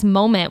to this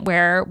moment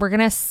where we're going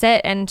to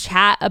sit and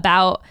chat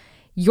about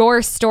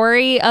your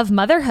story of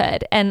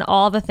motherhood and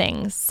all the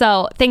things.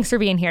 So thanks for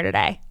being here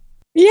today.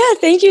 Yeah,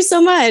 thank you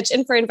so much.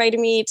 And for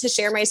inviting me to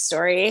share my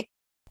story.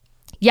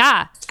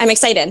 Yeah. I'm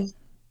excited.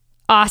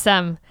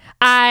 Awesome.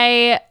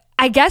 I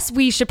guess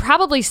we should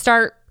probably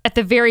start at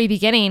the very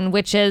beginning,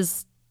 which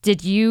is,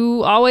 did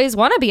you always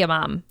want to be a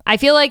mom? I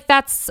feel like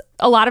that's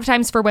a lot of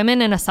times for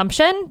women an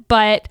assumption,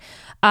 but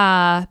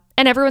and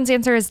everyone's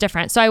answer is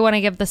different. So I want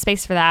to give the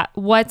space for that.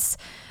 What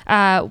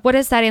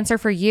is that answer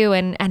for you,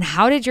 and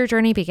how did your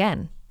journey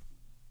begin?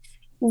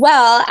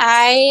 Well,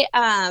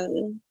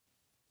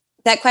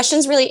 that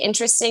question's really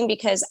interesting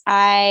because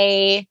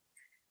I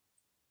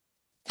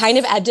kind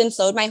of ebbed and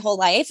flowed my whole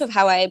life of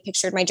how I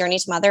pictured my journey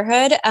to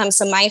motherhood.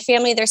 So my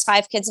family, there's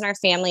 5 kids in our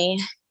family.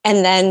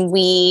 And then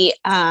we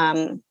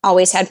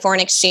always had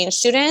foreign exchange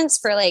students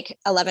for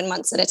 11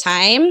 months at a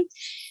time.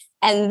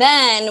 And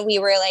then we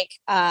were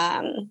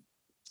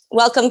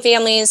welcome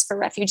families for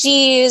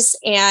refugees.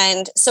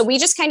 And so we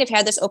just kind of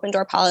had this open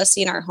door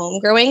policy in our home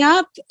growing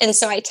up. And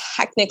so I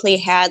technically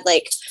had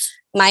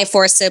my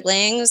 4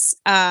 siblings,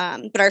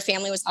 but our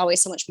family was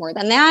always so much more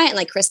than that.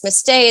 And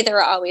Christmas Day, there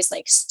were always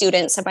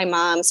students of my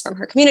mom's from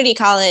her community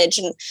college,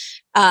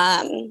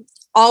 and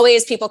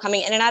always people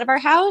coming in and out of our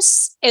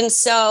house. And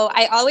so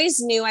I always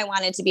knew I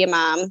wanted to be a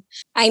mom.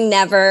 I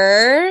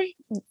never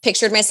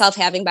pictured myself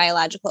having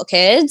biological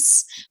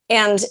kids.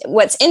 And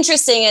what's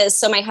interesting is,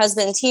 so my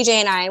husband, TJ,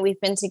 and I,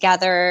 we've been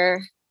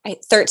together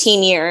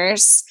 13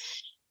 years.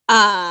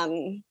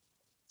 And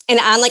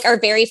on our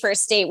very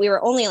first date, we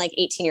were only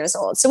 18 years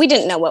old. So we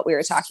didn't know what we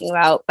were talking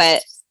about,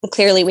 but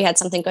clearly we had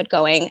something good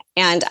going.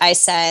 And I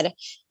said,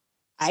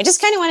 I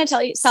just kind of want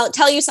to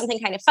tell you something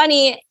kind of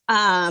funny.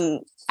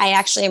 I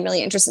actually am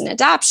really interested in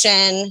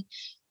adoption.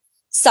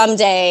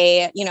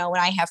 Someday, when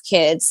I have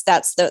kids,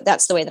 that's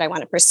the way that I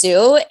want to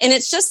pursue. And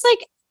it's just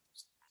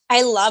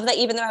I love that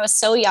even though I was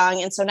so young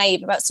and so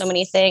naive about so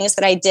many things,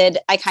 that I did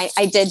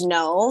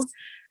know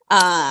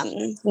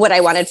what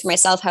I wanted for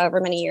myself, however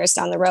many years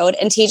down the road.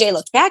 And TJ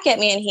looked back at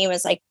me and he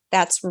was like,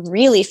 that's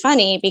really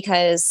funny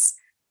because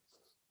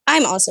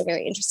I'm also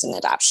very interested in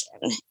adoption.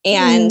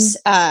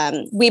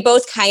 And we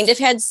both kind of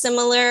had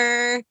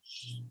similar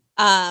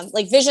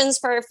visions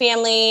for our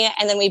family.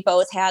 And then we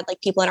both had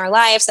people in our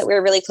lives that we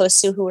were really close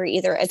to who were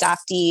either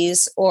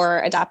adoptees or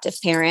adoptive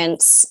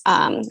parents,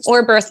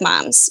 or birth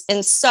moms.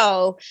 And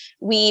so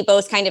we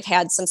both kind of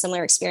had some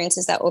similar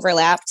experiences that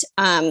overlapped.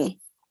 And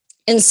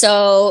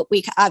so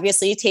we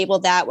obviously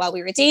tabled that while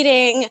we were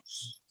dating,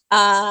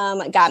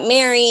 got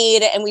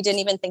married, and we didn't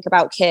even think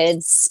about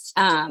kids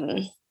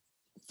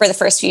for the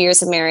first few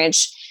years of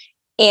marriage.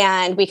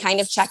 And we kind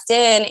of checked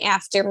in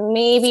after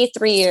maybe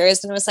 3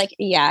 years and was like,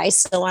 yeah, I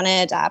still want to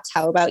adopt.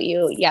 How about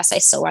you? Yes, I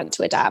still want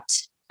to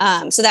adopt.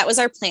 So that was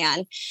our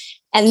plan.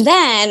 And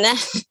then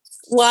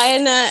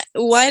one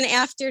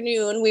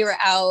afternoon we were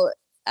out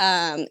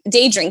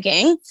day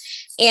drinking,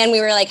 and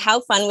we were like,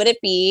 how fun would it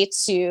be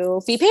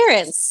to be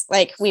parents?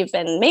 We've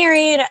been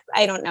married,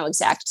 I don't know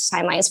exact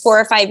timelines,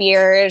 4 or 5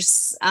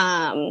 years.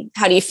 How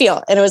do you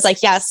feel? And it was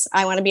like, yes,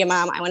 I want to be a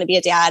mom. I want to be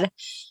a dad.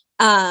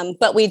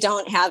 But we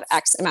don't have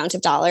X amount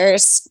of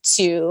dollars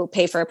to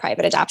pay for a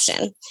private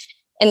adoption.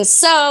 And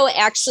so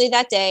actually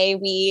that day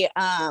we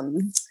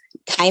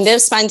kind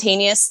of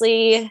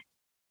spontaneously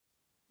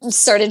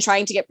started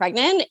trying to get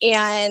pregnant,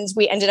 and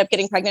we ended up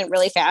getting pregnant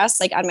really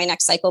fast. On my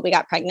next cycle, we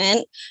got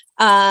pregnant.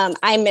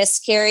 I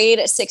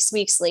miscarried 6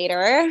 weeks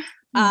later.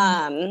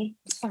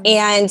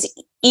 And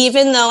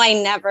even though I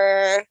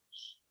never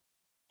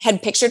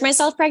had pictured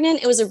myself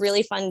pregnant, it was a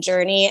really fun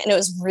journey. And it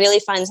was really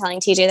fun telling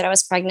TJ that I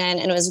was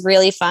pregnant. And it was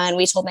really fun.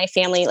 We told my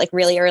family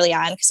really early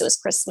on because it was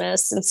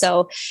Christmas. And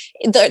so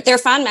they're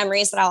fond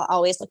memories that I'll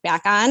always look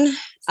back on.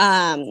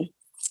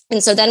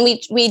 And so then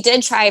we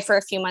did try for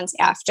a few months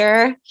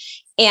after,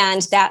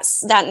 And that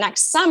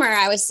next summer,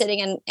 I was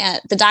sitting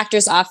at the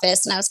doctor's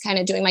office and I was kind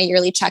of doing my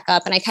yearly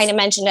checkup. And I kind of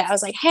mentioned it. I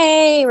was like,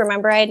 hey,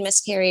 remember I had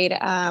miscarried,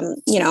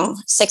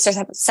 6 or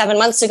 7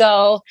 months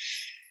ago.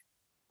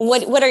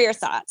 What are your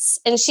thoughts?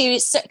 And she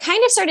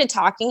kind of started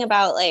talking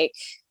about like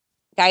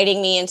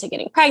guiding me into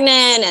getting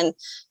pregnant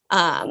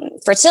and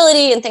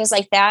fertility and things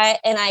like that.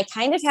 And I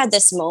kind of had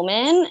this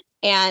moment,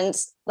 and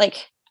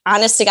like,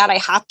 honest to God, I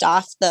hopped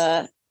off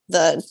the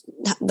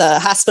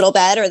hospital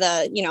bed, or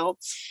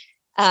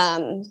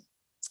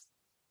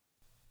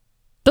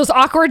those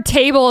awkward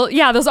tables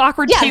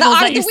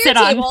that you sit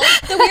on.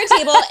 The weird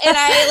table. And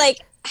I like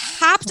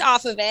hopped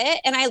off of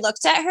it and I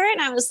looked at her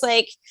and I was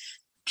like,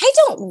 I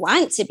don't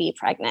want to be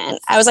pregnant.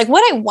 I was like,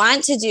 what I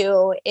want to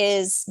do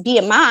is be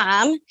a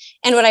mom.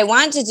 And what I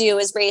want to do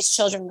is raise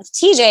children with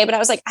TJ. But I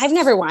was like, I've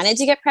never wanted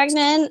to get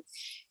pregnant.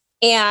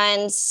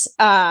 And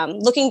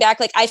looking back,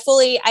 like I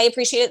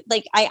appreciated,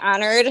 like I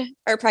honored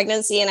our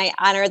pregnancy and I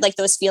honored like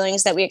those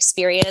feelings that we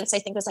experienced. I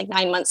think it was like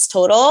 9 months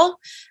total.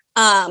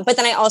 But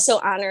then I also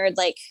honored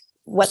like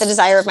what the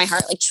desire of my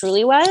heart like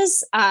truly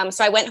was.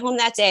 So I went home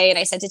that day and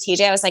I said to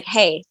TJ, I was like,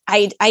 hey,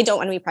 I don't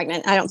want to be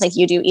pregnant. I don't think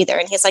you do either.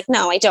 And he's like,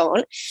 no, I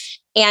don't.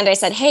 And I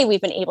said, hey,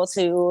 we've been able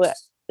to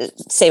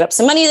save up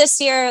some money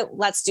this year.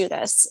 Let's do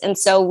this. And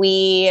so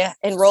we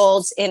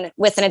enrolled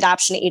with an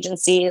adoption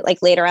agency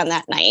like later on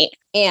that night.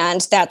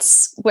 And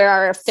that's where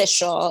our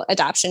official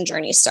adoption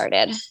journey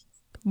started.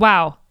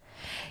 Wow.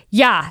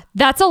 Yeah,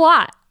 that's a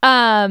lot.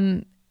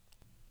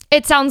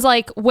 It sounds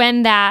like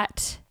when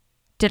that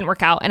didn't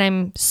work out, and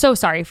I'm so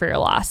sorry for your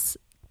loss,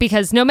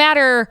 because no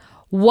matter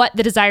what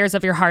the desires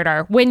of your heart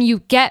are, when you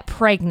get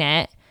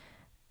pregnant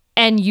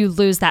and you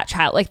lose that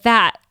child like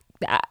that,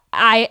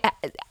 I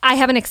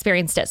haven't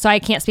experienced it, so I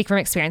can't speak from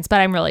experience, but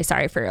I'm really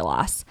sorry for your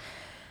loss.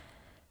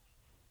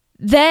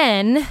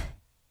 Then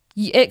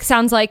it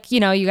sounds like, you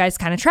guys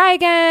kind of try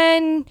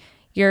again.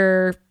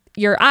 You're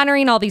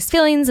honoring all these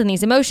feelings and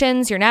these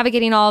emotions. You're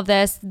navigating all of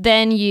this.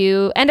 Then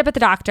you end up at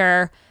the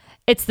doctor.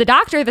 It's the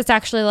doctor that's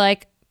actually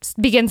like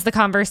begins the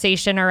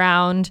conversation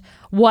around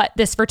what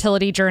this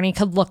fertility journey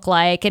could look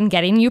like and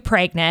getting you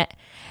pregnant,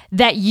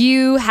 that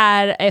you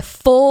had a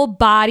full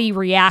body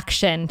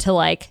reaction to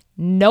like,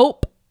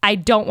 nope, I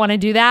don't want to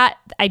do that.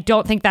 I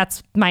don't think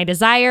that's my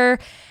desire.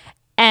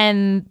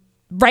 And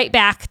right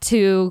back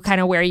to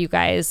kind of where you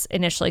guys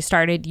initially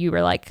started, you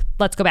were like,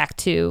 let's go back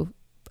to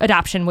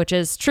adoption, which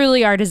is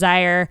truly our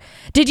desire.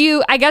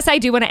 I guess I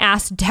do want to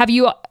ask, have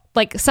you,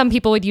 like some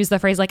people would use the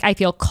phrase like, I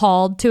feel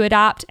called to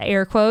adopt,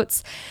 air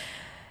quotes.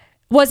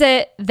 Was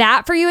it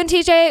that for you and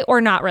TJ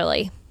or not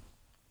really?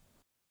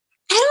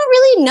 I don't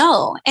really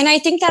know. And I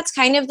think that's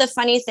kind of the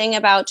funny thing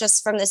about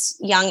just from this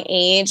young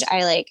age,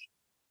 I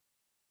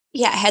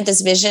had this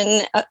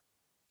vision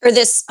or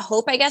this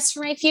hope, I guess,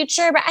 for my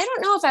future, but I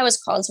don't know if I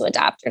was called to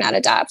adopt or not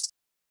adopt.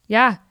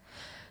 Yeah.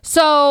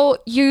 So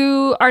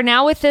you are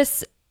now with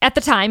this, at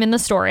the time in the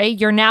story,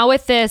 you're now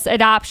with this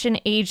adoption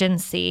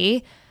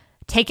agency.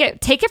 Take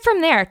it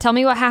from there. Tell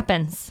me what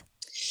happens.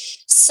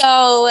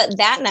 So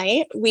that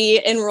night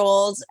we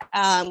enrolled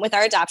with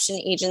our adoption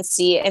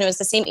agency, and it was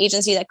the same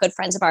agency that good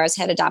friends of ours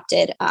had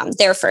adopted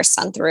their first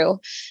son through.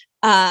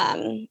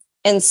 And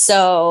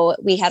so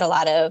we had a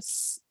lot of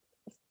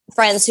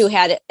friends who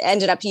had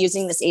ended up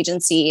using this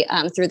agency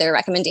through their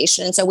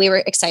recommendation. And so we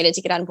were excited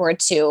to get on board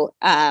too.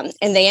 And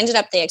they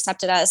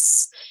accepted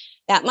us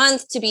that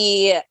month to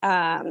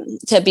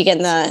begin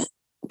the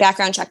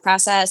background check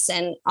process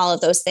and all of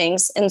those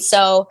things. And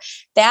so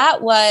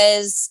that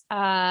was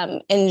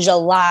in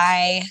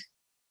July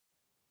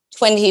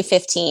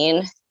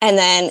 2015. And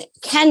then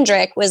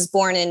Kendrick was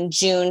born in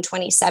June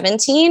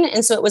 2017.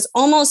 And so it was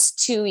almost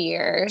 2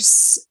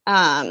 years.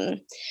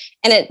 And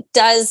it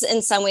does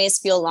in some ways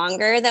feel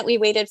longer that we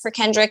waited for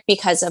Kendrick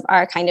because of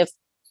our kind of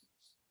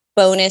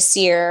bonus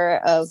year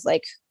of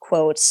like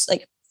quotes,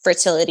 like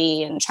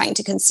fertility and trying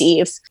to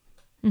conceive.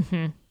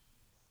 Mm-hmm.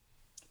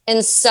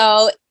 And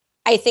so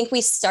I think we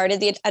started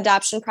the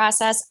adoption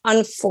process,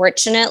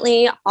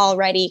 unfortunately,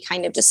 already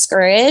kind of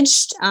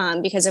discouraged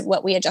because of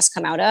what we had just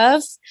come out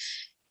of.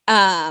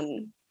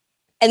 And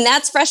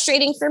that's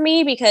frustrating for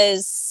me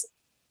because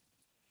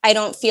I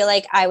don't feel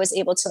like I was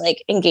able to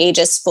like engage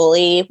as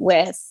fully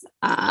with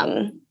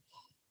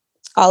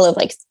all of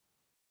like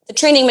the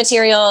training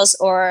materials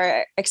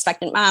or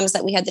expectant moms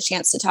that we had the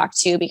chance to talk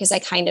to, because I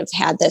kind of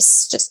had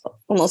this just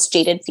almost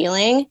jaded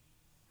feeling.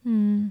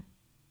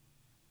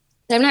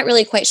 I'm not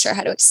really quite sure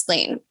how to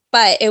explain,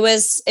 but it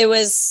was,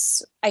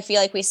 I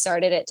feel like we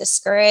started it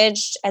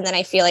discouraged. And then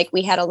I feel like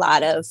we had a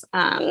lot of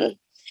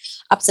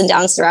ups and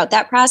downs throughout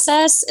that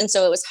process. And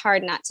so it was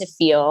hard not to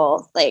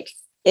feel like,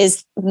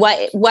 is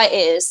what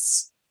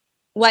is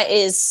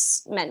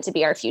meant to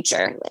be our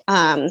future.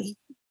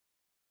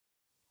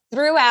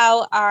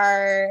 Throughout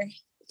our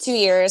 2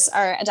 years,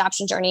 our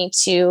adoption journey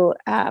to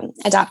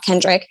adopt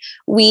Kendrick,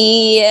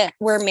 we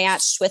were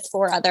matched with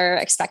 4 other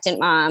expectant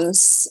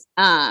moms.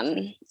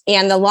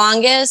 And the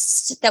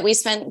longest that we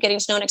spent getting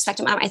to know an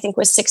expectant mom, I think,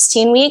 was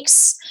 16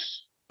 weeks.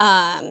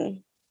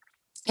 And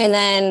And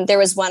then there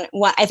was one,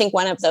 I think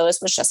one of those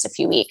was just a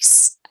few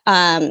weeks.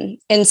 And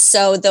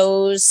so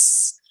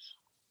those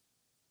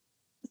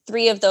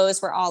 3 of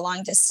those were all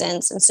long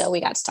distance. And so we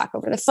got to talk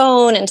over the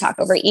phone and talk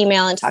over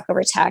email and talk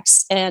over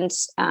text. And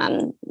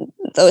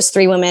those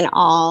 3 women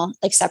all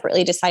like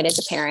separately decided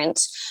to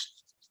parent,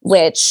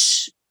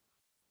 which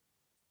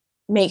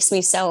makes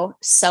me so,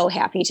 so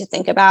happy to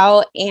think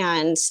about.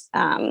 And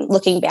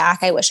looking back,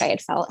 I wish I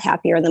had felt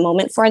happier in the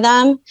moment for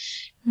them.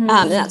 And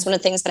that's one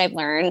of the things that I've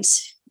learned.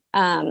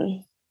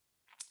 And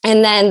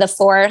then the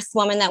 4th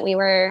woman that we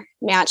were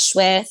matched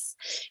with,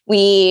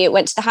 we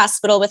went to the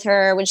hospital with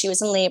her when she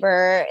was in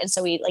labor. And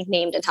so we like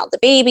named and held the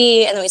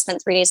baby. And then we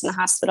spent 3 days in the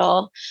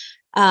hospital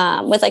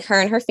with like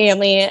her and her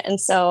family. And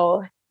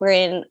so we're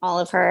in all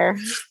of her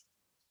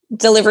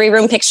delivery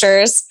room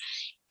pictures.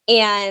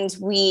 And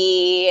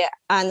we,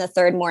 on the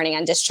 3rd morning,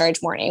 on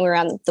discharge morning, we were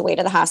on the way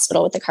to the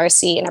hospital with the car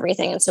seat and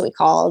everything. And so we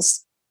called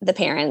the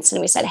parents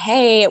and we said,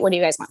 hey, what do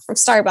you guys want from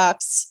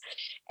Starbucks?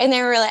 And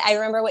they were like, I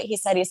remember what he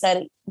said. He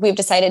said, we've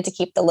decided to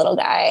keep the little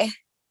guy.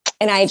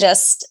 And I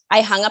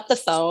hung up the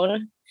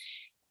phone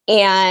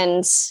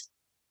and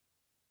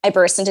I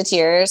burst into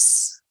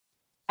tears.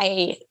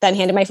 I then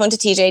handed my phone to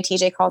TJ.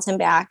 TJ called him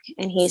back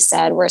and he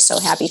said, we're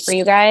so happy for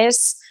you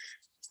guys.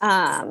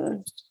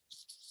 God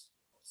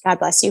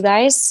bless you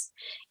guys.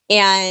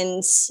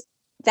 And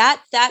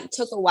that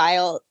took a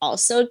while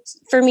also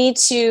for me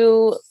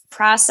to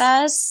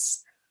process.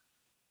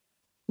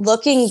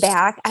 Looking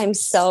back, I'm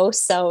so,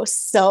 so,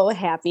 so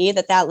happy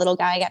that little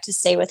guy got to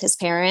stay with his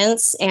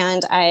parents.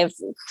 And I've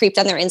creeped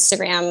on their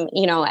Instagram,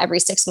 every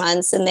 6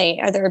 months, and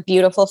they're a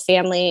beautiful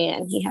family,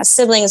 and he has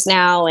siblings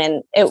now.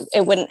 And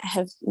it wouldn't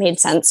have made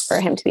sense for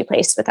him to be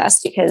placed with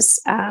us because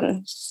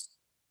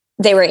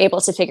they were able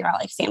to figure out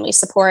like family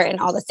support and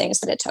all the things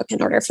that it took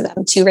in order for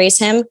them to raise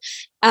him.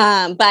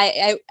 But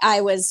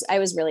I was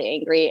really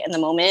angry in the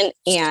moment,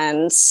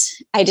 and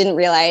I didn't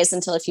realize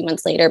until a few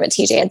months later, but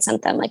TJ had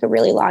sent them like a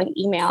really long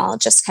email,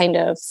 just kind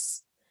of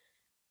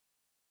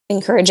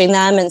encouraging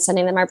them and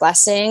sending them our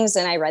blessings.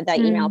 And I read that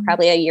email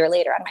probably a year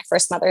later on my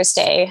first Mother's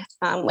Day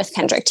with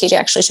Kendrick. TJ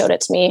actually showed it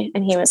to me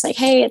and he was like,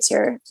 hey, it's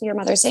your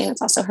Mother's Day and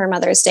it's also her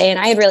Mother's Day. And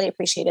I had really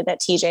appreciated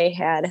that TJ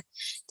had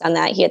done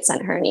that. He had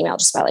sent her an email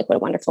just about like what a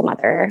wonderful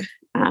mother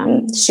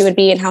she would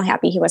be and how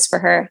happy he was for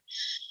her.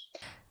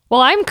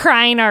 Well, I'm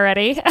crying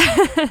already.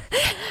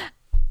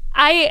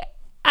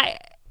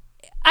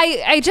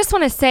 I just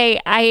want to say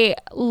I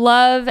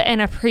love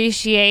and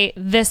appreciate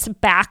this the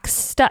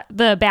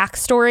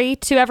backstory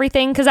to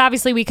everything, because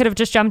obviously we could have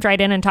just jumped right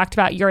in and talked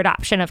about your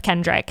adoption of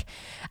Kendrick.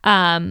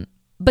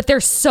 But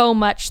there's so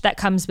much that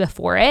comes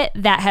before it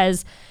that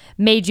has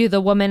made you the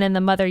woman and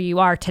the mother you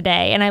are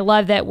today. And I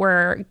love that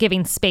we're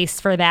giving space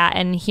for that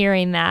and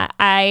hearing that.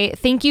 I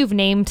think you've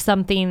named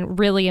something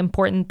really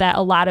important that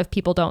a lot of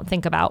people don't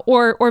think about,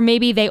 or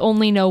maybe they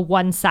only know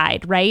one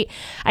side, right?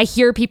 I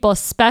hear people,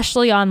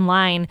 especially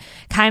online,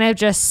 kind of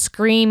just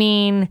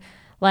screaming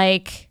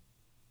like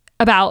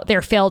about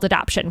their failed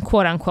adoption,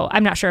 quote unquote.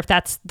 I'm not sure if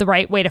that's the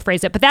right way to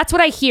phrase it, but that's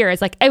what I hear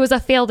is like, it was a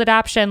failed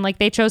adoption. Like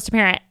they chose to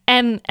parent.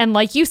 And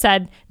like you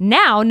said,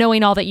 now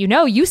knowing all that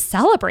you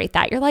celebrate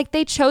that. You're like,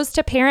 they chose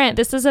to parent.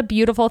 This is a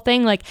beautiful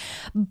thing. Like,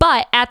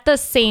 but at the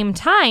same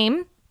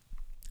time,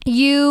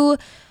 you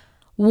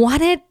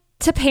wanted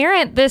to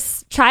parent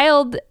this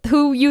child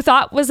who you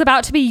thought was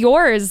about to be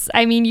yours.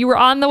 I mean, you were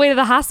on the way to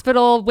the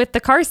hospital with the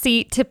car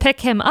seat to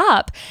pick him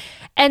up.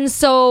 And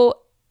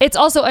so it's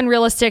also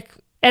unrealistic.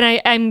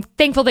 And I'm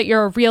thankful that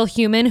you're a real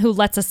human who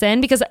lets us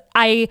in, because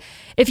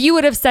if you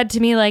would have said to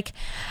me like,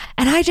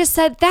 and I just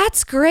said,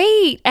 that's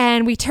great.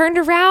 And we turned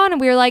around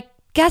and we were like,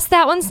 guess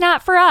that one's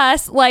not for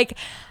us. Like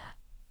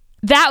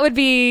that would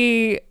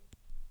be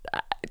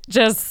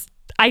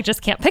I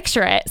just can't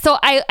picture it. So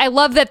I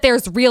love that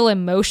there's real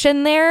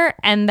emotion there,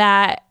 and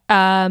that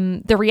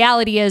the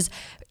reality is,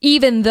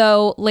 even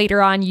though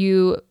later on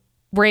you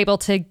were able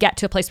to get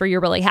to a place where you're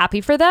really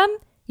happy for them,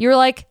 you're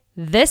like,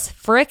 this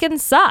frickin'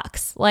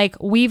 sucks.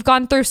 Like we've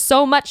gone through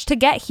so much to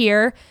get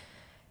here.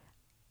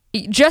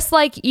 Just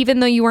like even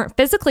though you weren't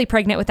physically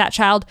pregnant with that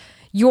child,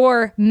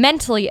 you're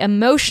mentally,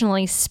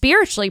 emotionally,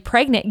 spiritually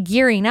pregnant,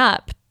 gearing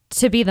up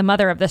to be the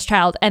mother of this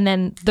child. And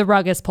then the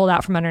rug is pulled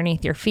out from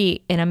underneath your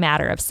feet in a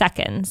matter of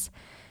seconds.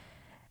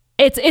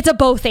 It's a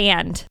both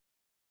and.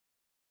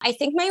 I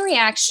think my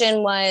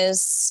reaction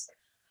was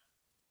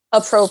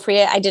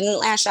appropriate. I didn't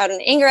lash out in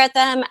anger at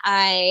them.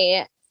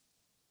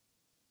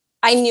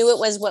 I knew it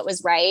was what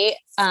was right.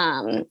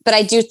 But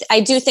I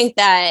do think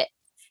that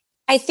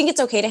I think it's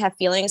okay to have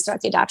feelings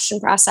throughout the adoption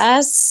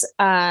process.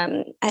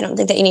 I don't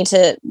think that you need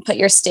to put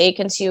your stake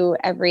into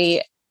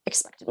every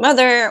expectant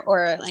mother,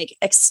 or like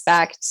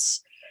expect,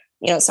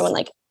 someone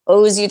like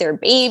owes you their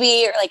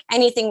baby or like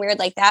anything weird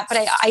like that. But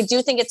I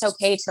do think it's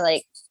okay to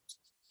like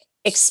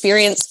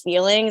experience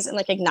feelings and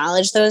like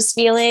acknowledge those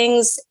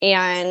feelings.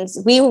 And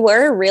we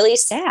were really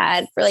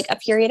sad for like a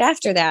period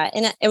after that.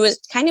 And it was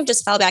kind of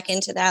just fell back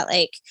into that,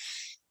 like,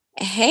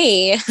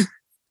 hey,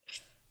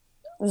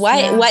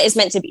 what is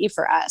meant to be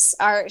for us?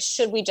 Or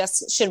should we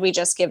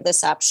just give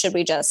this up? Should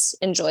we just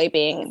enjoy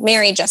being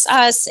married, just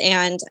us?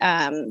 And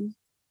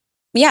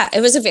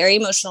it was a very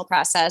emotional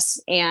process.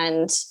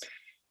 And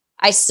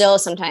I still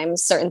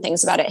sometimes certain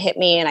things about it hit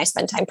me and I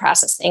spend time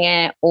processing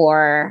it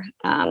or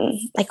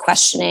like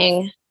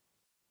questioning.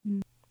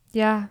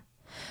 Yeah.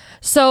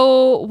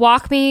 So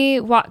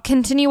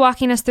continue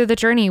walking us through the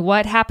journey.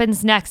 What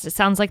happens next? It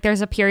sounds like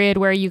there's a period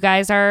where you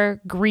guys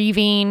are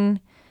grieving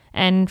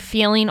and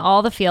feeling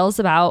all the feels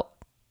about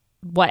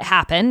what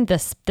happened,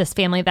 this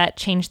family that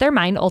changed their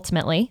mind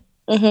ultimately.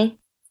 Mm-hmm.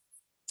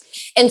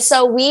 And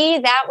so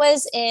that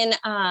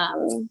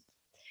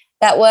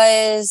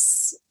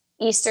was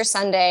Easter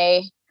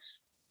Sunday.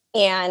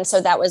 And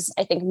so that was,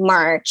 I think,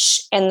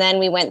 March. And then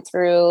we went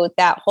through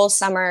that whole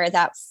summer,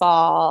 that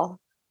fall,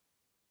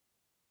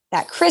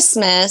 that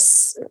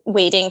Christmas,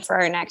 waiting for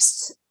our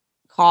next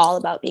call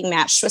about being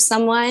matched with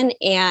someone.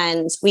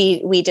 And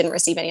we didn't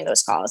receive any of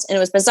those calls. And it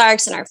was bizarre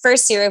because in our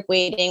first year of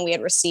waiting, we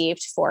had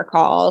received 4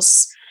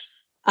 calls.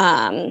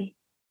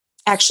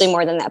 Actually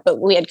more than that, but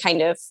we had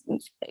kind of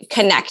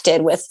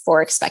connected with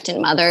 4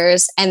 expectant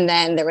mothers. And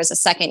then there was a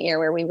second year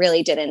where we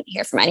really didn't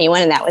hear from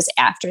anyone. And that was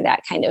after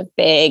that kind of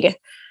big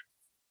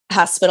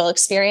hospital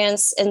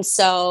experience. And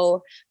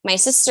so my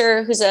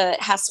sister, who's a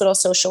hospital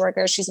social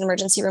worker, she's an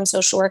emergency room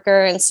social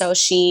worker. And so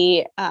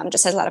she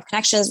just has a lot of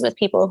connections with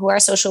people who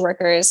are social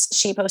workers.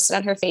 She posted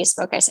on her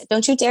Facebook, I said,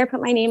 don't you dare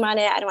put my name on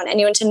it. I don't want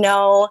anyone to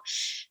know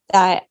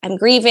that I'm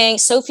grieving.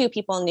 So few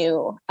people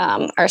knew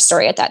our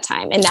story at that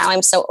time. And now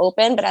I'm so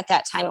open, but at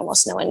that time,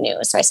 almost no one knew.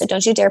 So I said,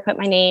 don't you dare put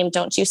my name.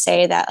 Don't you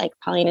say that like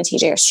Pauline and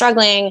TJ are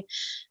struggling,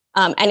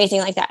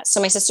 anything like that. So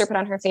my sister put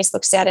on her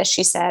Facebook status,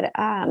 she said,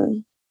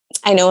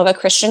 I know of a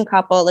Christian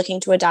couple looking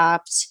to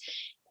adopt.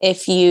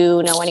 If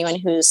you know anyone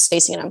who's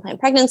facing an unplanned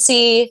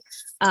pregnancy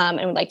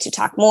and would like to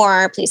talk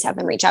more, please have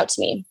them reach out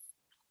to me.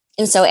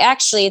 And so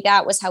actually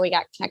that was how we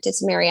got connected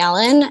to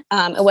Maryellen.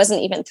 It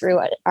wasn't even through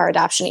our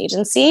adoption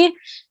agency.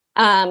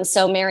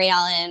 So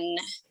Maryellen,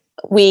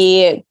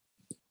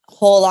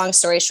 whole long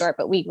story short,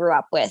 but we grew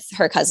up with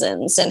her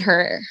cousins and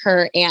her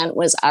aunt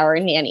was our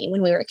nanny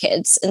when we were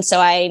kids. And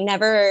so I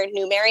never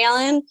knew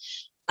Maryellen.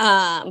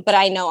 But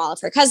I know all of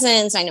her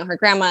cousins, I know her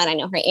grandma, and I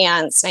know her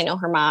aunts, and I know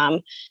her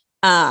mom.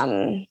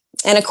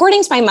 And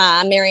according to my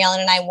mom, Maryellen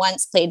and I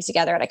once played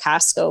together at a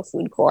Costco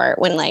food court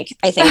when I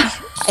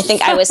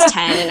think I was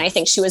 10 and I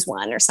think she was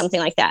 1 or something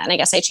like that. And I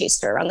guess I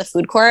chased her around the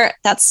food court.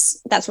 That's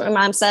what my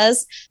mom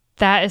says.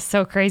 That is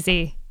so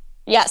crazy.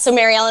 Yeah. So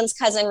Maryellen's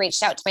cousin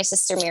reached out to my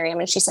sister Miriam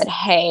and she said,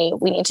 hey,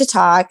 we need to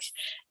talk.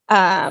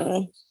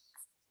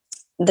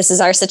 This is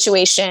our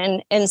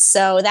situation. And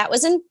so that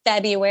was in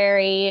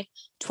February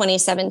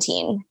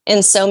 2017.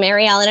 And so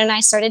Maryellen and I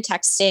started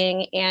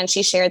texting and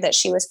she shared that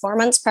she was 4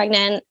 months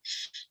pregnant.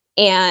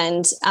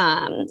 And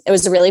it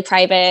was a really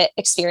private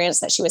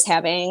experience that she was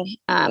having.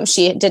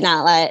 She did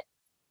not let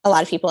a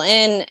lot of people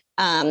in,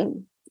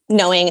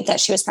 knowing that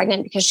she was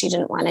pregnant because she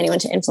didn't want anyone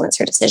to influence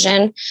her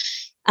decision,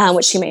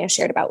 which she may have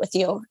shared about with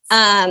you.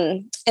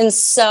 And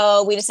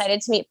so we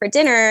decided to meet for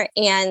dinner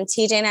and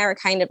TJ and I were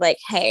kind of like,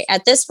 hey,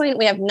 at this point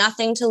we have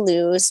nothing to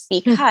lose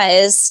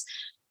because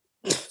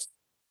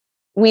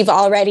we've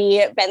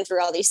already been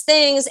through all these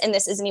things and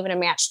this isn't even a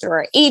match through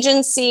our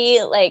agency.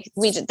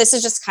 This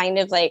is just kind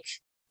of like,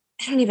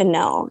 I don't even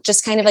know,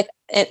 just kind of like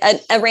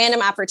a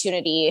random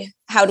opportunity.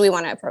 How do we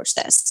want to approach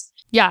this?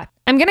 Yeah.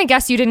 I'm going to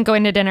guess you didn't go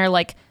into dinner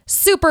like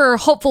super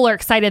hopeful or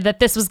excited that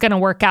this was going to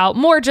work out.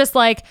 More just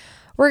like,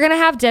 we're going to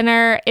have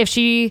dinner. If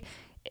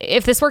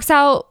this works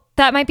out,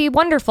 that might be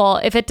wonderful.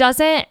 If it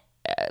doesn't,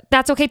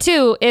 that's okay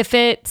too. If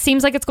it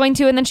seems like it's going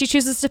to, and then she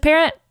chooses to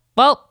parent,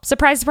 well,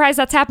 surprise, surprise,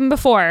 that's happened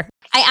before.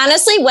 I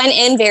honestly went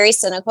in very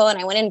cynical and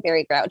I went in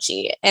very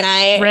grouchy. And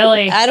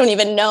I don't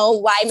even know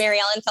why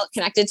Maryellen felt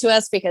connected to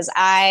us because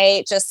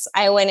I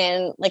went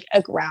in like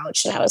a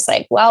grouch and I was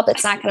like, well,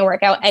 it's not going to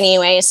work out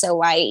anyway. So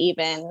why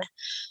even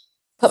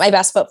put my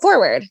best foot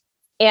forward?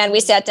 And we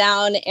sat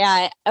down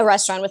at a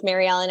restaurant with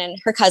Maryellen and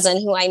her cousin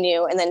who I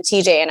knew, and then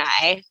TJ and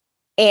I,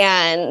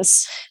 and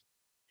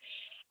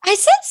I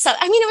said so.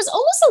 I mean, it was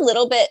almost a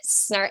little bit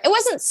it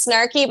wasn't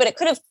snarky, but it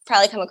could have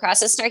probably come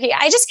across as snarky.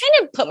 I just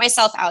kind of put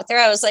myself out there.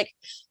 I was like,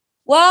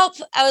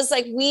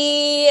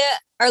 we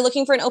are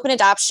looking for an open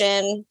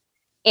adoption.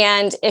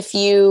 And if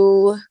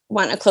you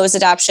want a closed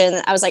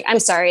adoption, I was like, I'm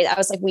sorry. I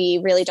was like,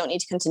 we really don't need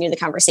to continue the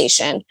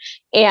conversation.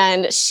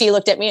 And she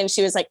looked at me and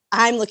she was like,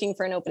 I'm looking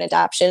for an open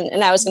adoption.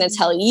 And I was going to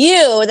tell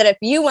you that if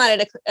you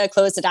wanted a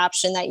closed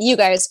adoption, that you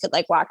guys could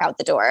like walk out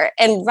the door.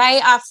 And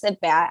right off the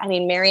bat, I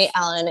mean,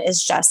 Maryellen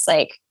is just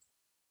like,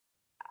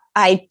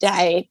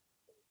 I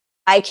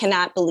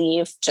cannot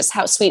believe just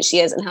how sweet she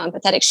is and how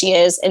empathetic she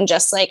is. And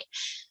just like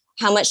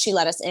how much she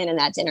let us in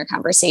that dinner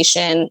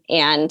conversation.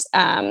 And,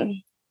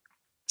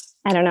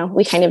 I don't know.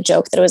 We kind of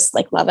joked that it was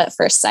like love at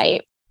first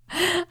sight.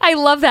 I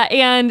love that.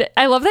 And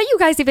I love that you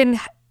guys even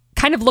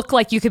kind of look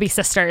like you could be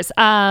sisters,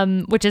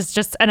 which is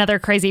just another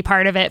crazy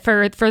part of it.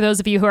 For those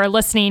of you who are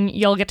listening,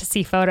 you'll get to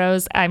see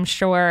photos, I'm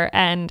sure.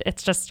 And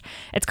it's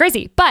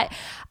crazy. But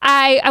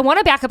I want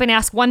to back up and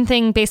ask one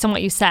thing based on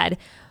what you said.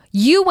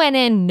 You went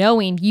in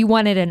knowing you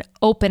wanted an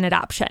open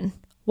adoption.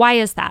 Why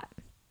is that?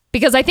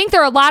 Because I think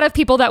there are a lot of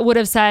people that would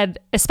have said,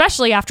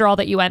 especially after all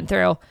that you went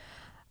through,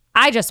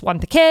 I just want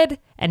the kid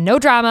and no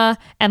drama.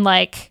 And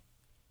like,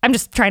 I'm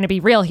just trying to be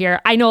real here.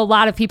 I know a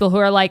lot of people who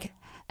are like,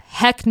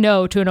 heck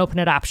no to an open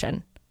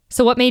adoption.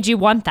 So what made you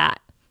want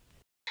that?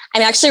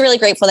 I'm actually really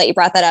grateful that you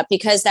brought that up,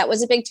 because that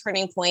was a big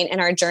turning point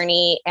in our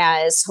journey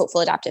as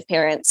hopeful adoptive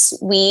parents.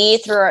 We,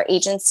 through our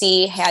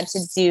agency, had to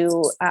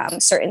do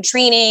certain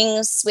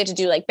trainings. We had to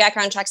do like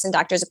background checks and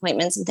doctor's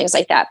appointments and things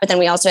like that. But then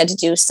we also had to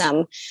do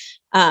some,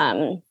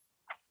 I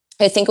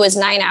think it was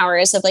 9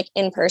 hours of like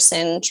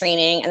in-person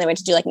training. And then we had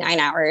to do like 9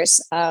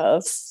 hours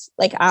of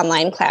like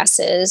online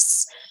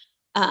classes.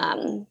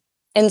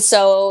 And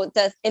so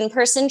the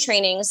in-person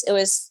trainings, it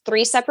was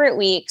 3 separate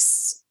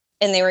weeks,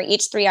 and they were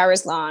each 3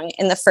 hours long.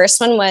 And the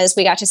first one was,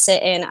 we got to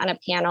sit in on a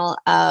panel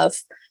of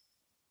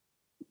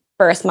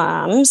birth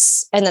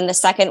moms. And then the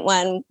second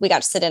one, we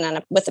got to sit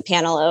in with a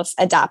panel of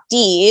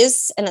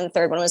adoptees. And then the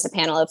third one was a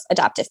panel of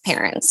adoptive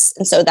parents.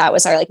 And so that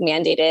was our like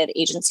mandated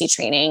agency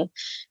training.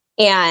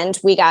 And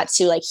we got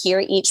to like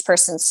hear each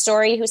person's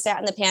story who sat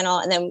in the panel.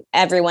 And then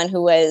everyone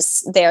who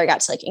was there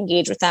got to like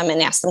engage with them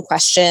and ask them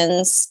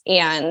questions.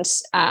 And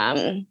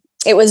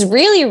it was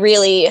really,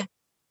 really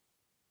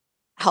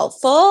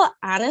helpful.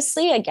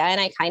 Honestly, again,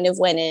 I kind of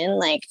went in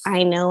like,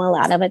 I know a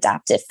lot of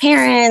adoptive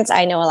parents.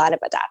 I know a lot of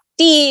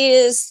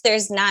adoptees.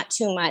 There's not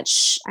too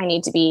much I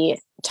need to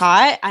be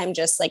taught. I'm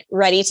just like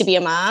ready to be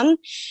a mom.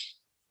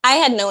 I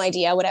had no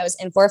idea what I was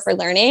in for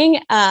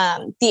learning.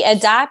 The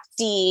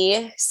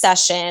adoptee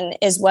session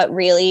is what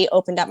really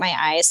opened up my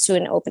eyes to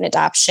an open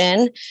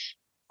adoption.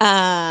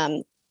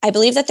 I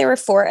believe that there were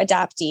 4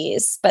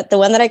 adoptees, but the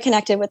one that I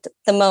connected with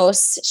the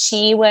most,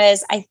 she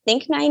was, I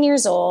think, 9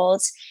 years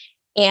old.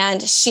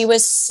 And she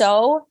was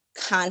so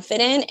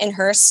confident in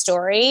her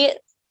story.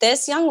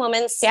 This young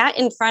woman sat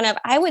in front of,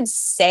 I would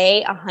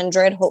say,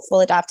 100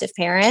 hopeful adoptive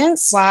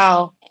parents.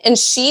 Wow. And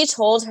she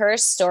told her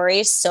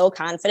story so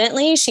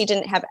confidently. She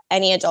didn't have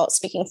any adult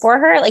speaking for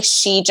her. Like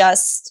she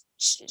was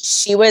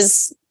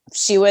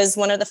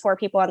one of the 4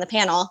 people on the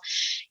panel.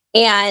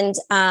 And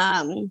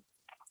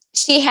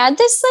she had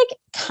this like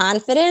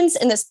confidence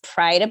and this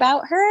pride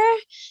about her.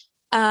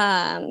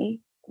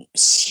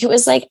 She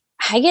was like,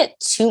 I get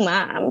 2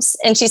 moms.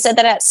 And she said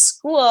that at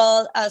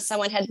school,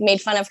 someone had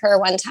made fun of her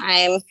one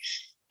time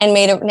and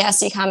made a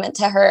nasty comment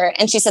to her.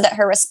 And she said that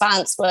her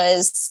response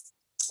was,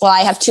 well,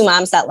 I have 2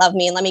 moms that love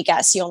me. And let me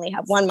guess, you only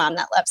have 1 mom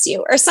that loves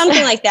you, or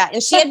something like that.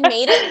 And she had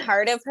made it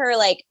part of her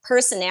like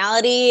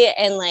personality.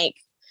 And like,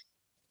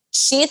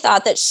 she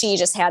thought that she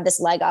just had this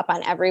leg up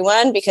on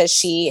everyone because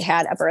she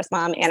had a birth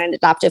mom and an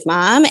adoptive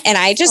mom. And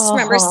I just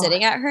remember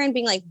sitting at her and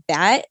being like,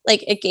 that,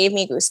 like, it gave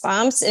me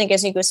goosebumps, and it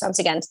gives me goosebumps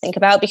again to think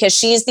about, because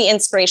she's the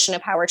inspiration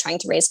of how we're trying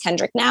to raise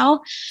Kendrick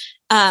now.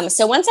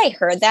 So once I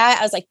heard that,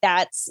 I was like,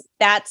 that's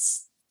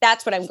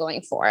what I'm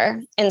going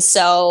for. And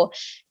so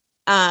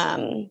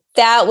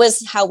that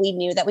was how we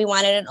knew that we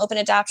wanted an open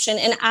adoption.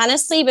 And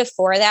honestly,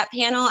 before that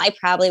panel, I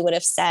probably would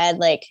have said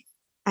like,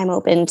 I'm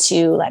open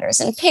to letters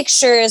and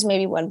pictures,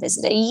 maybe 1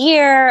 visit a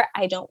year.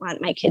 I don't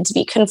want my kid to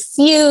be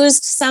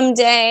confused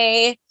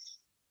someday.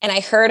 And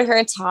I heard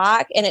her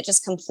talk, and it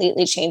just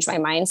completely changed my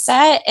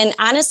mindset. And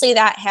honestly,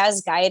 that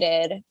has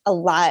guided a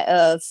lot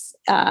of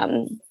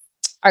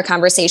our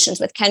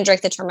conversations with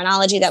Kendrick, the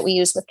terminology that we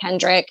use with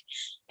Kendrick,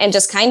 and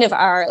just kind of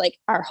our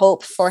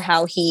hope for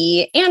how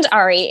he and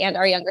Ari and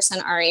our younger son,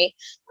 Ari,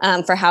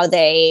 for how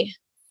they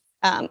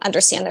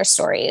understand their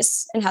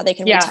stories and how they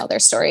can retell their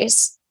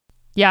stories.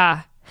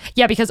 Yeah.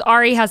 Yeah, because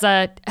Ari has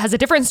a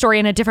different story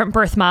and a different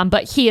birth mom,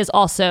 but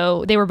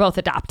they were both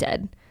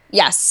adopted.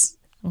 Yes.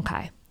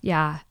 Okay.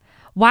 Yeah.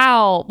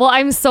 Wow. Well,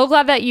 I'm so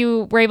glad that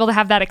you were able to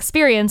have that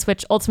experience,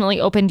 which ultimately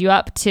opened you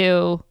up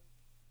to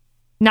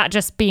not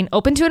just being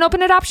open to an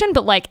open adoption,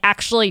 but like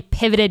actually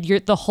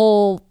pivoted the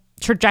whole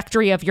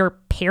trajectory of your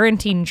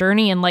parenting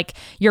journey and like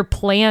your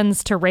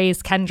plans to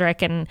raise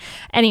Kendrick. And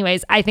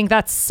anyways, I think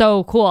that's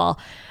so cool.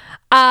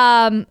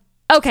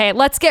 Okay,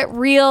 let's get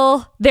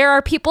real. There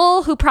are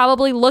people who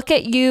probably look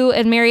at you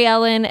and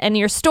Maryellen and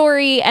your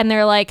story and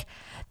they're like,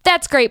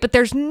 that's great, but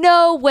there's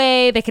no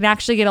way they can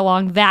actually get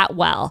along that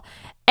well.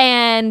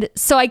 And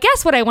so I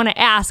guess what I want to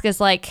ask is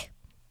like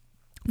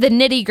the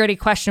nitty gritty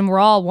question we're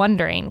all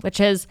wondering, which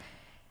is,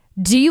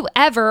 have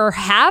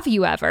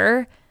you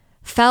ever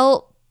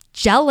felt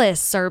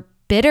jealous or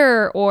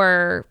bitter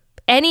or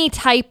any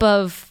type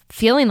of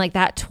feeling like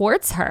that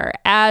towards her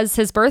as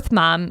his birth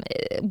mom?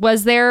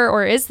 Was there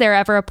or is there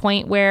ever a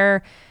point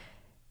where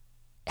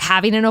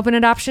having an open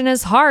adoption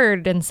is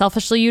hard and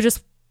selfishly you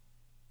just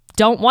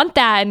don't want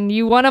that and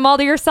you want them all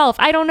to yourself?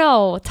 I don't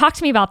know. Talk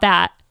to me about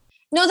that.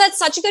 No, that's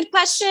such a good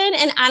question.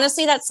 And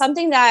honestly, that's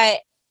something that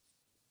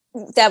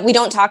we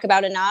don't talk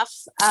about enough.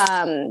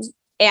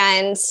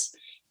 And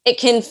it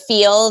can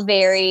feel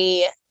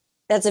very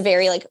that's a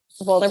very like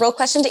vulnerable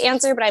question to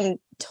answer, but I'm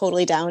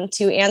totally down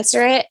to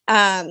answer it.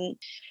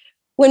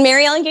 When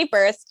Maryellen gave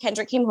birth,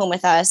 Kendrick came home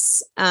with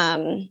us,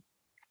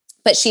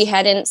 but she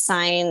hadn't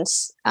signed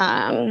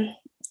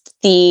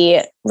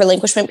the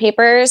relinquishment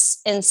papers.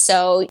 And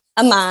so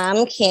a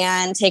mom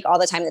can take all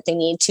the time that they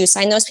need to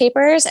sign those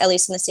papers, at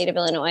least in the state of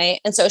Illinois.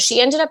 And so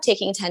she ended up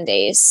taking 10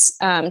 days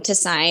to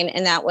sign.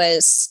 And that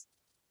was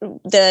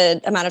the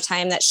amount of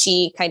time that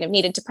she kind of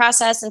needed to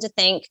process and to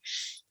think.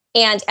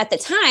 And at the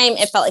time,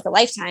 it felt like a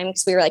lifetime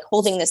because we were like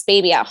holding this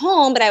baby at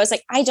home. But I was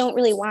like, I don't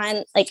really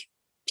want like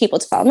people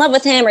to fall in love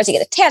with him or to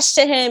get attached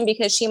to him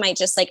because she might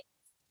just like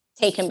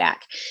take him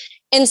back.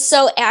 And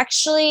so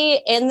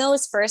actually in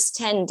those first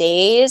 10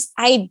 days,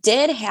 I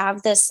did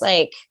have this,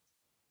 like,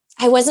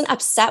 I wasn't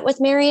upset with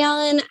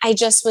Maryellen. I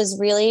just was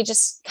really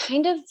just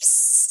kind of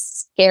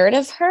scared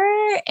of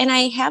her. And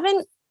I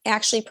haven't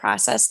actually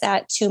processed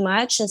that too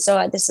much. And so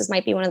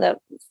might be one of the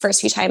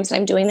first few times that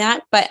I'm doing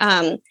that. But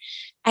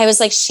I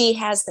was like, she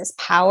has this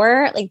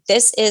power, like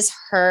this is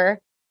her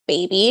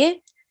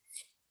baby.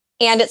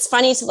 And it's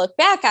funny to look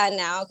back on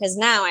now, because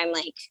now I'm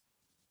like,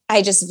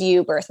 I just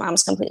view birth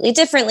moms completely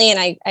differently. And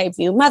I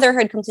view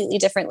motherhood completely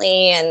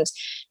differently. And,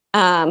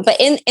 but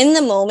in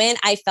the moment,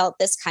 I felt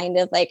this kind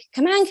of like,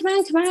 come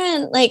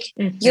on. Like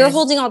you're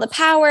holding all the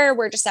power.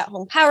 We're just at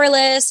home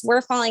powerless.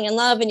 We're falling in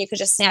love and you could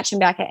just snatch him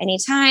back at any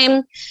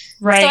time.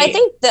 Right. So I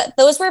think that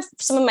those were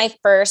some of my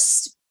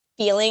first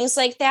feelings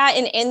like that.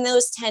 And in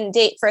those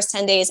first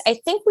 10 days, I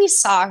think we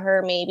saw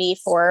her maybe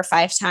 4 or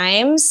 5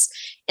 times.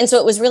 And so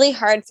it was really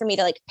hard for me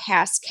to like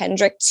pass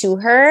Kendrick to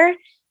her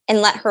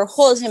and let her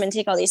hold him and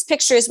take all these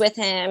pictures with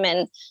him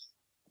and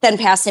then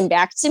pass him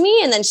back to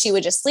me. And then she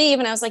would just leave.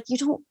 And I was like,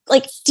 do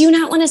you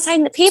not want to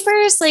sign the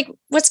papers? Like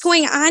what's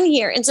going on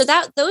here? And so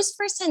those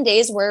first 10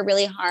 days were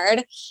really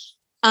hard.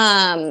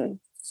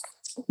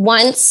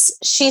 Once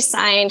she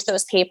signed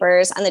those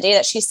papers, on the day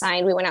that she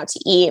signed, we went out to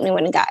eat and we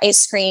went and got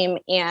ice cream,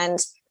 and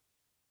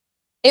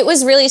it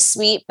was really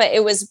sweet, but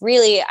it was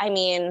really, I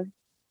mean,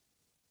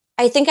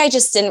 I think I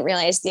just didn't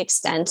realize the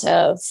extent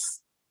of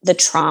the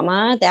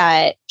trauma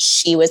that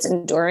she was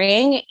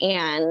enduring.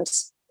 And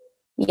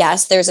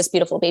yes, there's this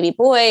beautiful baby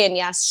boy. And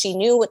yes, she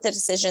knew what the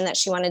decision that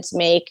she wanted to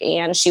make.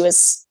 And she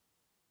was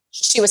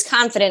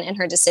confident in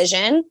her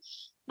decision.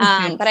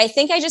 But I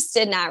think I just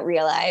did not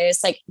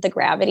realize like the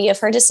gravity of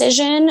her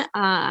decision.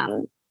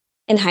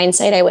 In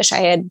hindsight, I wish I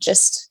had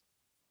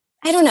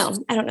I don't know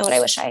what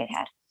I wish I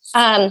had.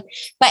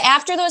 But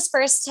after those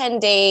first 10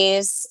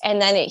 days,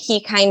 and then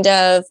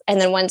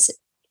and then once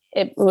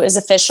it was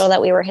official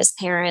that we were his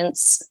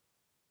parents,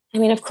 I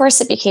mean, of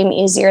course it became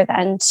easier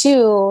then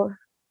to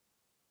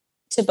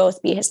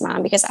both be his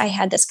mom, because I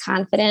had this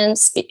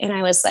confidence and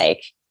I was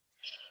like,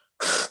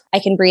 I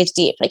can breathe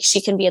deep. Like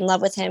she can be in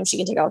love with him. She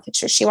can take all the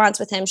pictures she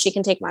wants with him. She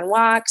can take him on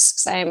walks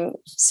because I'm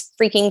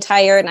freaking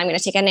tired and I'm going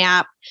to take a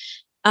nap.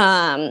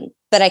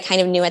 But I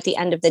kind of knew at the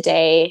end of the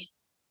day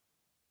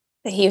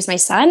that he was my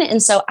son.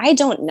 And so I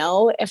don't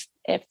know if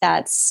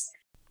that's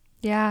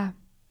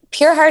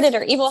pure-hearted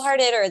or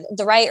evil-hearted or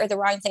the right or the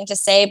wrong thing to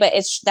say, but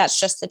that's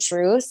just the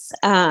truth.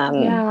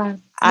 I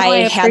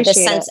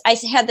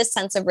had this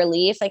sense of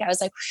relief. Like I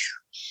was like, whew.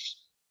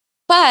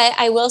 But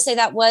I will say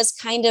that was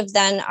kind of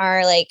then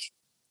our like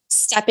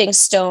stepping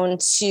stone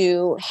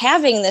to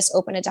having this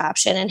open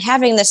adoption and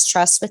having this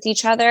trust with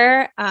each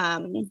other.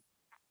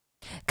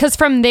 Because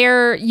from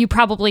there, you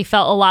probably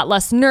felt a lot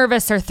less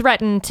nervous or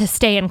threatened to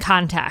stay in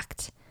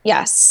contact.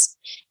 Yes.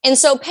 And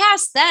so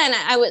past then,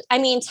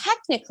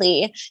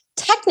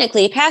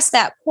 technically past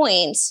that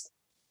point,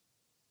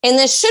 and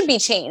this should be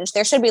changed,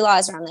 there should be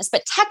laws around this,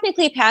 but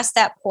technically past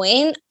that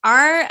point,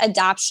 our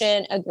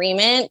adoption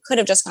agreement could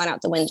have just gone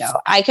out the window.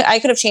 I could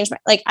have changed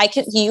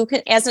you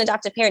can, as an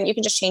adoptive parent, you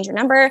can just change your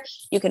number,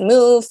 you can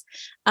move.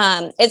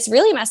 It's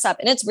really messed up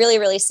and it's really,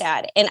 really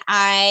sad. And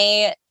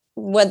I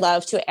would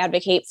love to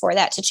advocate for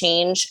that to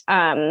change.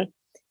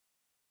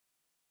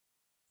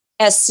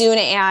 As soon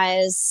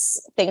as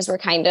things were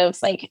kind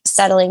of like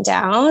settling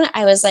down,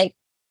 I was like,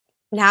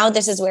 now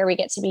this is where we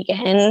get to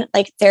begin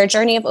like their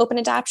journey of open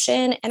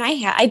adoption. And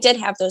I did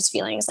have those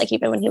feelings. Like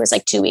even when he was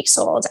like 2 weeks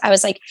old, I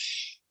was like,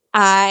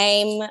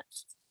 I'm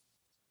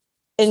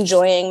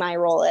enjoying my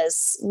role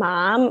as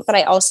mom, but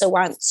I also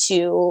want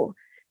to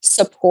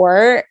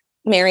support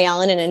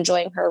Maryellen and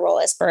enjoying her role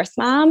as birth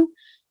mom.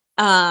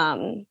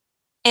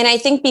 And I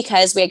think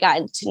because we had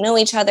gotten to know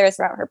each other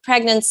throughout her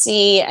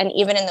pregnancy, and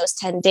even in those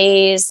 10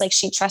 days, like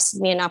she trusted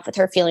me enough with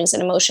her feelings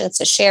and emotions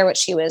to share what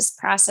she was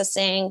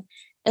processing.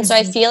 And so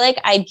I feel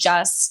like I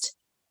just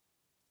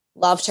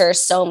loved her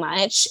so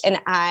much. And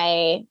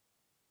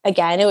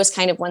it was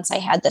kind of once I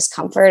had this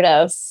comfort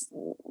of,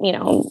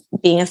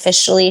 being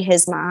officially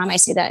his mom, I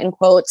say that in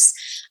quotes.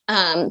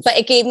 But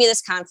it gave me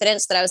this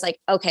confidence that I was like,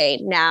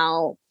 okay,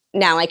 now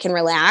I can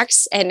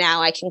relax. And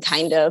now I can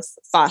kind of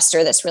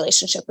foster this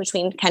relationship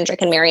between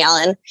Kendrick and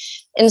Maryellen.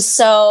 And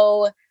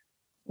so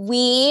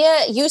we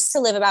used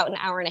to live about an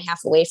hour and a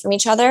half away from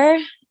each other.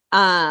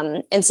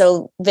 And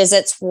so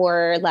visits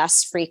were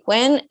less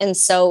frequent. And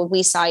so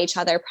we saw each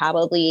other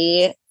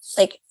probably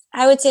like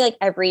I would say like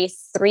every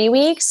 3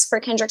 weeks for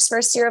Kendrick's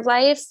first year of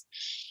life.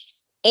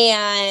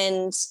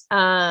 And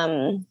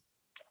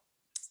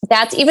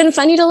that's even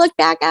funny to look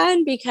back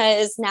on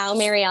because now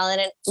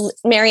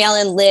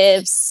Maryellen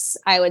lives,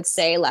 I would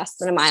say, less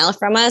than a mile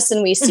from us,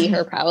 and we see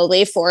her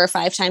probably 4 or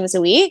 5 times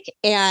a week.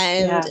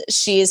 And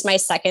she's my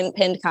second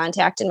pinned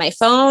contact in my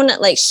phone.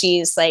 Like,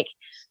 she's like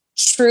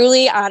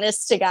truly,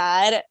 honest to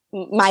God,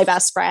 my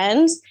best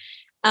friend.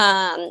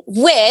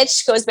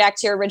 Which goes back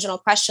to your original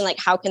question, like,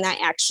 how can that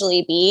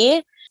actually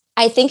be?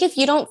 I think if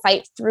you don't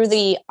fight through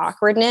the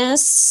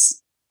awkwardness,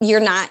 you're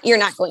not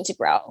going to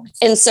grow.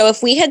 And so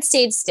if we had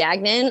stayed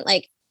stagnant,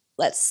 like,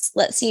 let's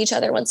see each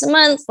other once a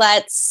month,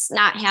 let's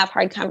not have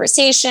hard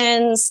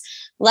conversations,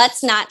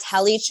 let's not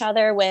tell each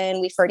other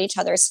when we've hurt each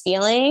other's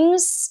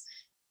feelings,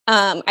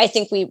 I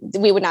think we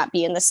would not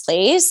be in this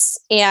place.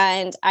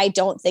 And I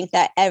don't think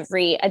that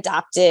every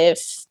adoptive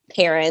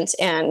parent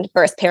and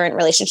birth parent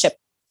relationship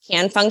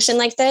can function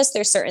like this.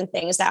 There's certain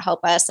things that help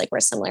us, like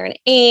we're similar in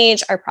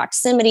age, our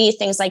proximity,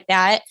 things like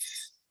that.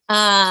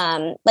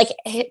 Like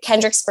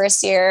Kendrick's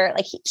first year,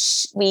 like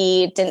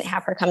we didn't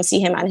have her come see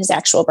him on his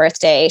actual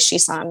birthday. She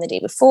saw him the day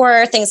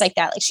before, things like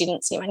that. Like, she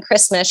didn't see him on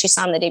Christmas. She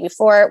saw him the day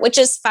before, which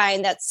is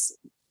fine.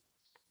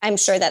 I'm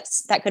sure that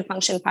could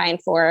function fine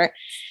for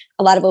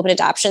a lot of open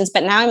adoptions.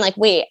 But now I'm like,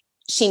 wait,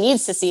 she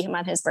needs to see him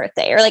on his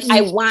birthday, or like,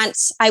 I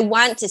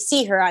want to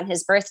see her on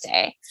his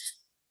birthday.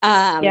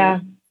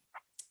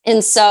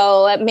 And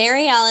so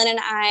Maryellen and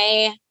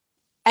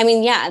I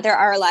mean, yeah, there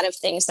are a lot of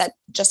things that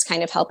just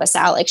kind of help us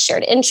out, like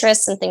shared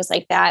interests and things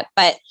like that.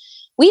 But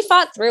we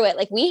fought through it.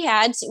 Like, we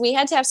had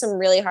to have some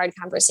really hard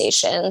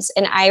conversations.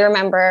 And I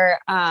remember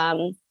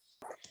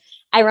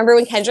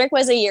when Kendrick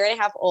was 1.5 years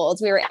old,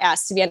 we were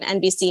asked to be on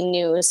NBC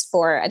News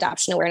for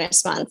Adoption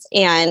Awareness Month.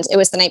 And it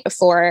was the night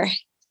before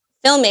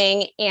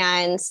filming.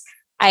 And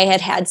I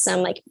had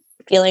some like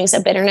feelings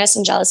of bitterness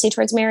and jealousy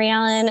towards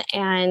Maryellen.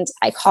 And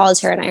I called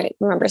her, and I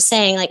remember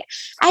saying, like,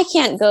 I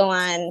can't go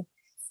on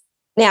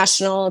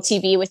national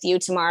TV with you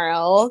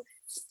tomorrow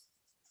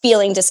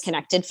feeling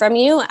disconnected from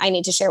you. I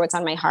need to share what's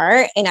on my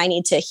heart, and I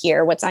need to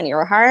hear what's on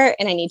your heart,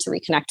 and I need to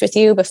reconnect with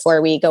you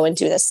before we go and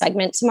do this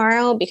segment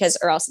tomorrow,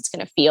 or else it's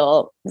going to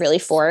feel really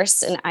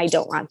forced, and I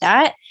don't want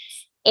that.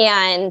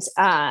 And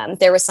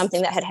there was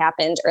something that had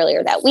happened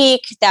earlier that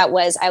week that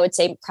was, I would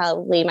say,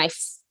 probably my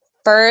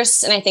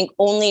first and I think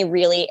only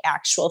really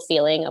actual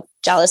feeling of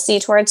jealousy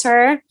towards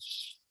her.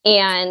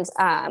 And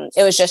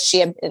it was just, she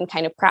had been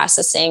kind of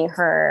processing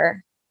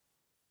her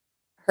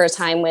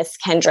time with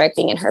Kendrick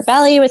being in her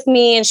belly with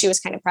me. And she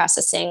was kind of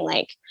processing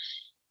like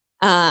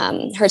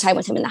her time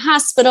with him in the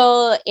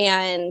hospital,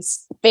 and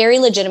very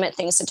legitimate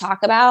things to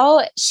talk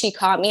about. She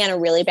caught me on a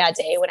really bad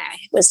day when I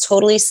was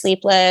totally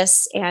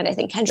sleepless, and I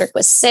think Kendrick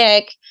was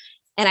sick.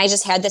 And I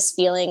just had this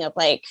feeling of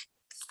like,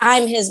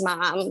 I'm his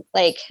mom.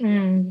 Like,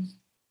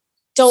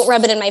 don't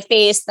rub it in my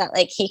face that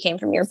like he came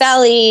from your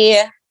belly.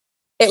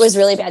 It was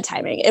really bad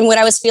timing. And what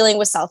I was feeling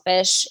was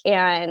selfish.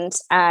 And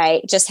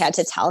I just had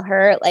to tell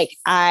her, like,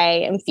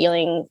 I am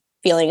feeling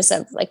feelings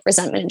of like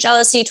resentment and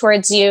jealousy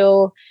towards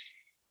you.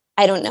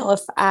 I don't know if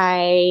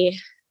I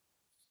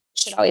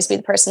should always be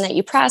the person that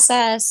you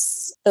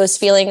process those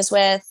feelings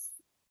with.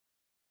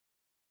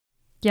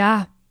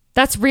 Yeah,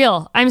 that's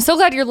real. I'm so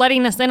glad you're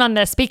letting us in on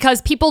this,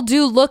 because people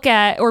do look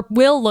at, or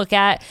will look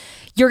at,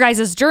 your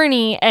guys'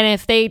 journey, and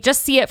if they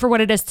just see it for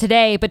what it is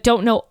today, but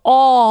don't know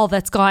all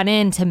that's gone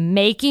into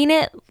making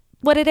it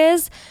what it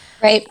is,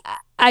 right?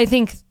 I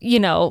think,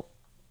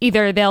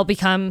 either they'll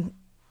become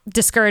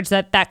discouraged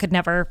that could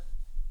never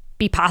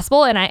be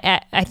possible. And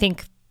I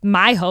think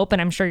my hope,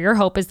 and I'm sure your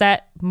hope, is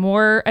that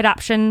more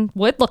adoption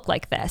would look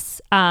like this.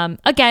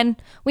 Again,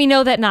 we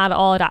know that not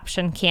all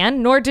adoption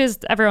can, nor does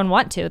everyone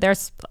want to.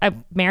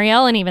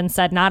 Maryellen even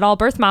said not all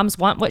birth moms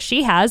want what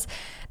she has.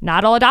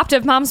 Not all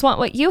adoptive moms want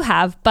what you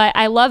have. But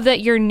I love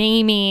that you're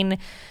naming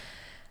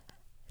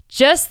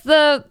just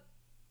the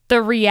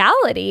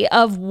reality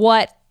of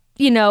what,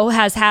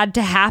 has had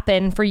to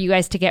happen for you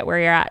guys to get where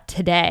you're at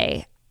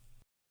today.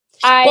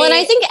 And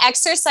I think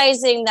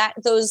exercising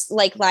those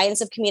like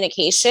lines of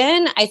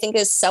communication, I think,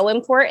 is so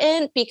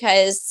important,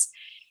 because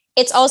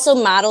it's also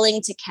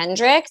modeling to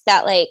Kendrick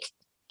that like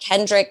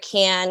Kendrick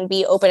can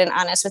be open and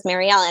honest with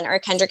Maryellen, or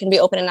Kendrick can be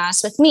open and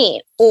honest with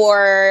me,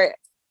 or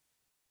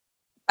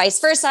vice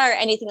versa, or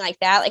anything like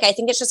that. Like, I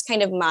think it's just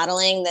kind of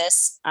modeling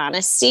this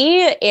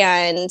honesty,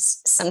 and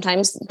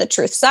sometimes the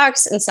truth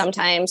sucks, and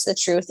sometimes the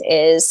truth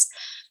is,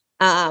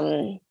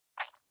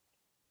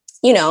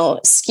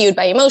 skewed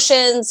by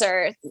emotions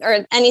or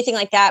anything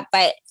like that.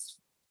 But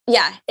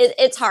yeah,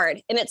 it's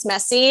hard and it's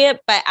messy,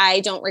 but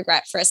I don't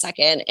regret for a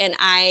second. And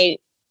I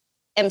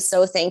am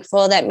so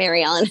thankful that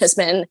Maryellen has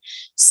been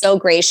so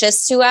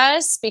gracious to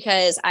us,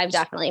 because I've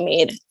definitely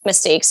made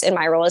mistakes in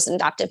my role as an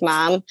adoptive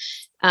mom.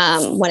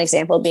 One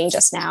example being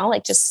just now,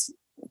 like just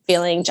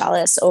feeling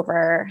jealous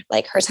over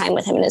like her time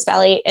with him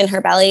in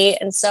her belly.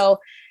 And so,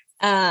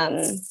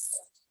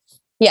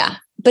 yeah,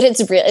 but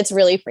it's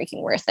really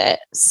freaking worth it.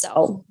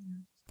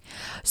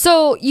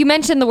 So you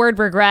mentioned the word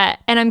regret,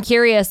 and I'm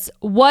curious,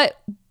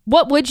 what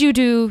what would you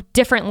do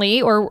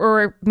differently,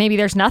 or maybe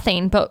there's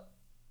nothing, but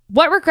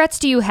what regrets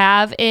do you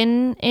have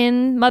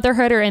in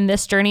motherhood or in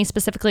this journey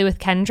specifically with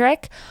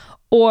Kendrick?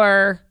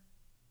 Or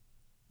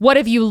what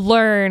have you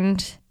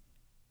learned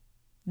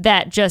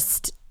that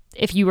just,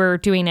 if you were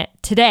doing it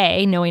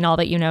today, knowing all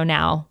that you know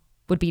now,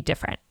 would be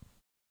different?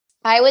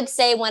 I would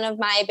say one of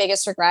my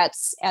biggest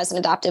regrets as an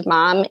adoptive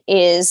mom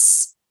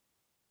is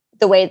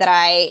the way that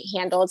I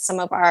handled some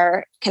of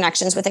our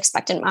connections with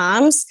expectant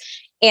moms.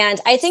 And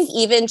I think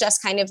even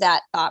just kind of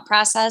that thought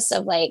process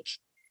of like,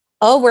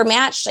 oh, we're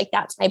matched, like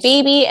that's my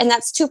baby. And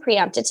that's too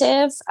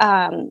preemptive.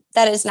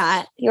 That is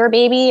not your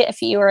baby.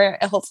 If you are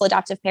a hopeful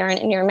adoptive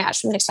parent and you're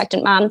matched with an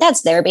expectant mom,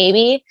 that's their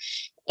baby.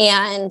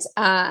 And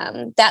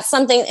that's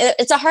something,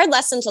 it's a hard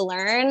lesson to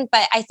learn,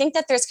 but I think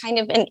that there's kind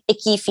of an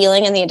icky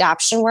feeling in the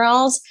adoption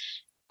world.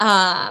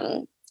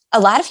 A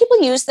lot of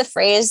people use the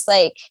phrase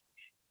like,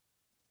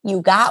 you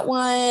got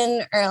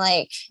one, or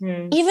like,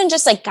 even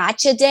just like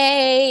gotcha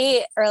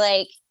day, or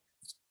like,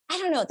 I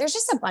don't know. There's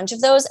just a bunch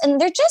of those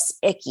and they're just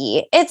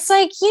icky. It's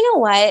like, you know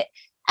what?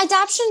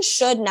 Adoption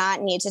should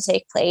not need to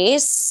take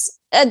place.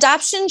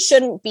 Adoption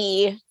shouldn't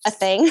be a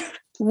thing.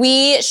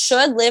 We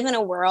should live in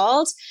a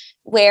world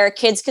where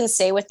kids can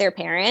stay with their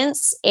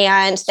parents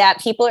and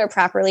that people are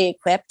properly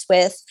equipped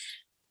with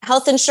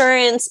health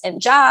insurance and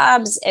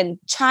jobs and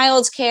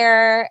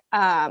childcare,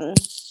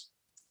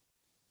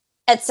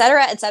 et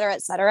cetera, et cetera,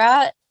 et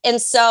cetera. And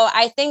so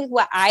I think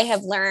what I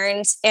have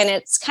learned, and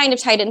it's kind of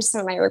tied into some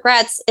of my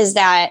regrets, is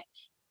that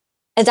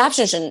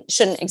adoption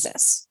shouldn't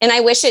exist. And I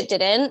wish it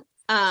didn't.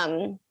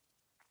 Now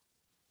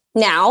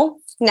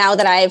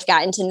that I've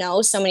gotten to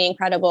know so many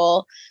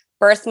incredible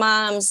birth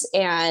moms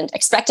and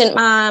expectant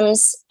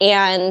moms,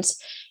 and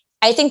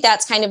I think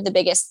that's kind of the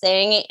biggest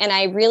thing. And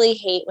I really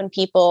hate when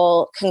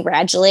people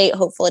congratulate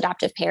hopeful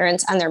adoptive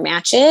parents on their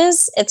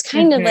matches. It's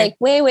kind of like,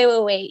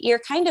 wait, you're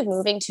kind of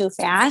moving too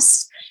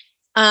fast.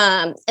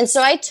 And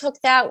so I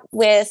took that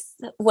with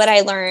what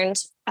I learned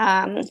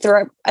through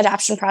our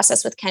adoption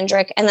process with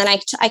Kendrick. And then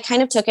I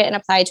kind of took it and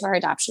applied to our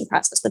adoption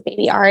process with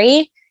baby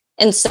Ari.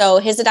 And so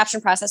his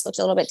adoption process looked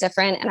a little bit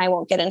different, and I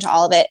won't get into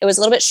all of it. It was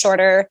a little bit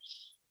shorter.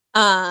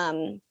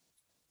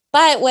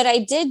 But what I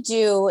did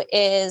do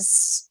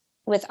is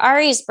with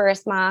Ari's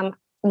birth mom,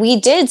 we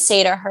did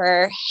say to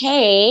her,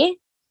 hey,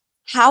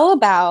 how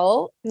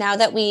about now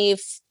that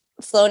we've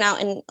flown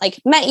out and like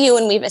met you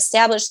and we've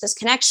established this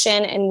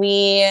connection and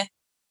we,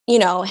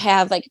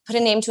 have like put a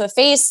name to a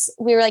face,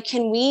 we were like,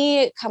 can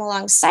we come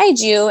alongside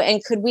you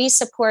and could we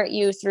support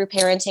you through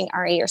parenting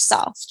Ari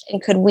yourself?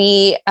 And could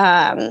we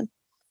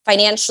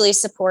financially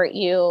support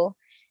you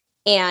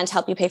and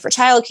help you pay for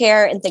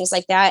childcare and things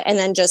like that? And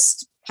then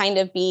just kind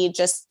of be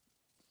just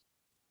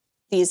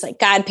these like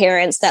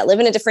godparents that live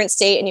in a different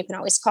state, and you can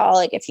always call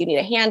like if you need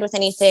a hand with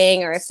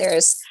anything, or if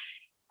there's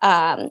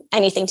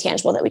anything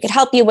tangible that we could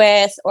help you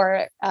with,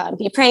 or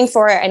be praying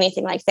for, or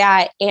anything like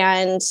that.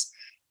 And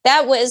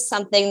that was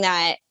something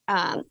that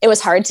it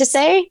was hard to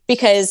say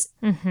because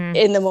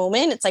in the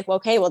moment it's like, well,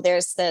 okay, well,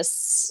 there's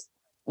this,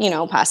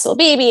 possible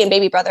baby and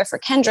baby brother for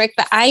Kendrick.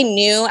 But I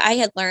knew I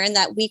had learned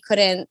that we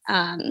couldn't,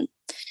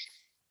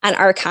 on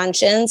our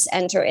conscience,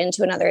 enter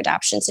into another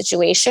adoption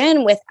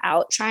situation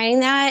without trying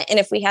that. And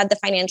if we had the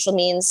financial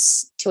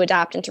means to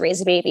adopt and to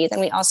raise a baby, then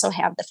we also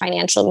have the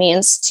financial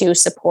means to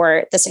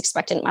support this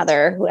expectant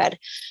mother who had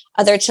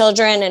other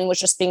children and was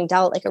just being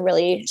dealt like a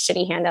really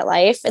shitty hand at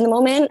life in the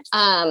moment.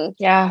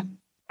 Yeah.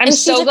 I'm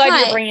so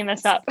glad you're bringing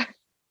this up.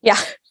 Yeah.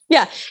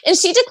 Yeah. And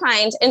she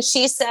declined, and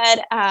she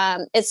said,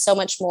 it's so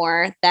much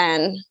more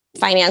than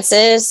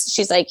finances.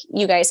 She's like,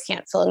 you guys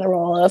can't fill in the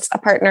role of a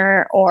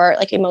partner or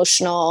like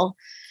emotional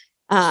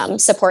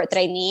support that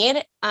I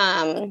need.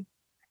 But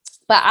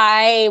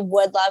I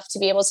would love to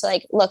be able to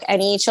like look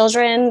any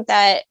children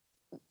that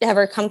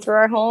ever come through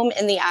our home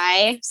in the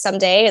eye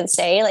someday and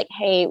say like,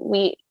 hey,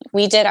 we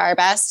did our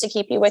best to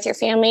keep you with your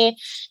family.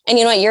 And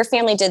you know what? Your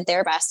family did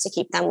their best to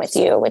keep them with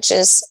you, which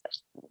is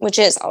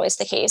always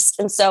the case.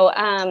 And so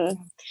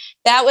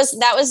that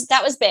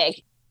was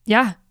big.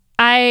 Yeah.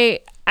 I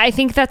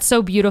think that's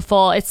so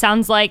beautiful. It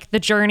sounds like the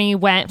journey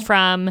went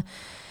from,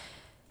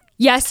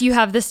 yes, you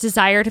have this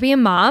desire to be a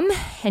mom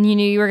and you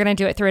knew you were going to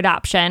do it through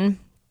adoption,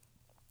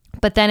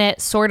 but then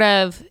it sort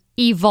of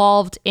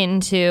evolved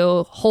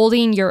into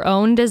holding your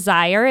own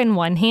desire in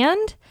one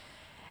hand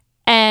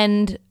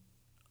and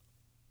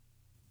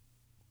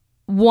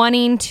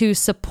wanting to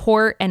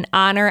support and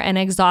honor and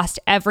exhaust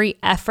every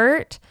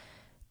effort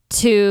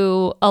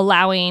to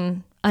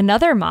allowing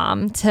another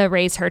mom to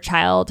raise her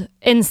child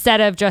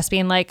instead of just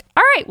being like,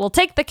 all right, we'll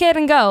take the kid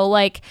and go.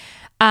 Like,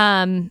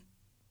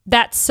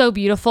 that's so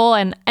beautiful.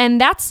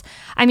 And that's,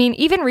 I mean,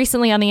 even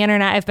recently on the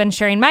internet, I've been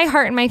sharing my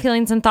heart and my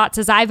feelings and thoughts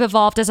as I've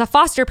evolved as a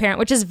foster parent,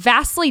 which is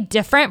vastly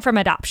different from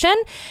adoption.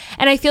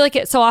 And I feel like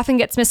it so often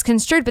gets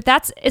misconstrued, but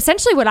that's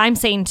essentially what I'm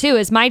saying too,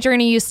 is my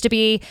journey used to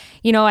be,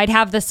 I'd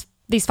have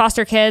these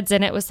foster kids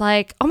and it was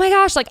like, oh my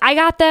gosh, like I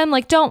got them,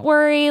 like, don't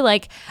worry,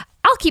 like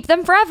I'll keep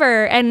them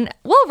forever and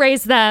we'll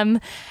raise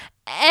them.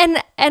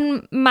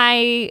 And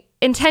my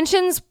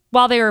intentions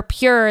while they were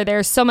pure,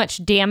 there's so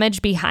much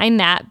damage behind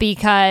that,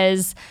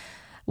 because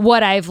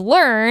what I've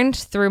learned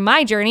through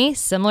my journey,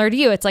 similar to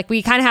you, it's like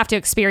we kind of have to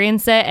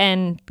experience it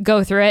and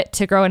go through it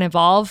to grow and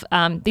evolve.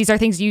 These are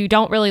things you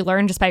don't really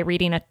learn just by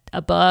reading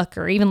a book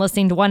or even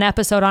listening to one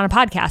episode on a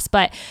podcast.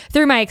 But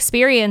through my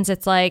experience,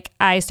 it's like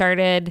I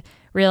started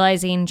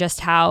realizing just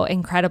how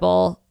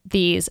incredible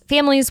these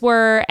families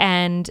were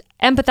and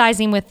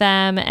empathizing with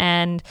them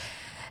and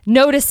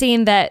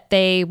noticing that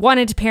they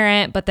wanted to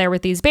parent, but there were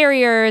these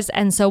barriers.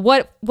 And so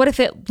what if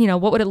it,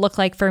 what would it look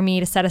like for me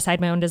to set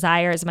aside my own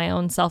desires, my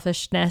own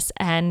selfishness,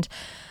 and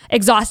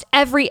exhaust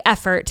every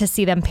effort to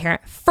see them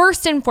parent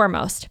first and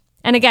foremost?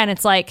 And again,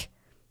 it's like,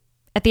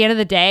 at the end of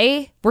the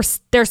day,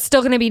 there's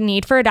still going to be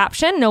need for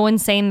adoption. No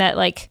one's saying that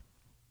like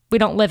we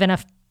don't live in a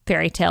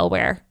fairy tale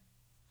where,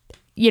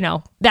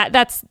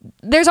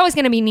 there's always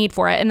going to be need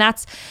for it. And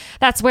that's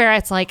where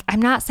it's like,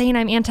 I'm not saying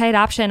I'm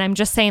anti-adoption. I'm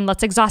just saying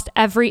let's exhaust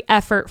every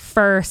effort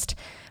first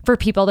for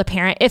people to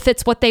parent if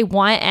it's what they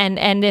want.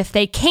 And if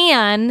they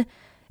can,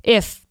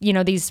 if,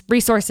 these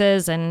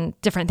resources and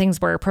different things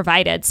were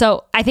provided.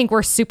 So I think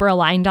we're super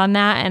aligned on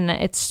that. And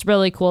it's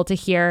really cool to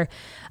hear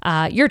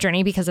your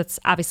journey, because it's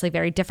obviously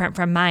very different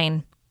from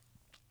mine.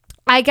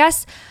 I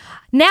guess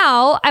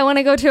now I want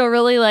to go to a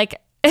really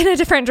in a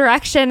different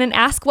direction and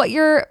ask what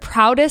your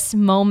proudest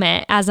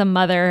moment as a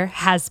mother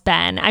has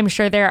been. I'm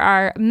sure there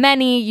are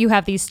many. You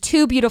have these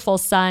two beautiful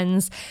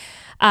sons.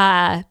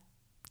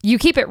 You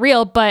keep it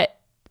real, but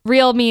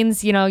real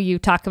means, you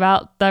talk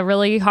about the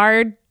really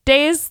hard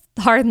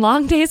and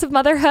long days of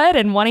motherhood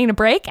and wanting a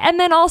break. And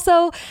then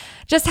also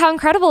just how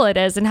incredible it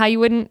is and how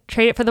you wouldn't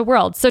trade it for the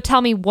world. So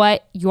tell me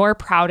what your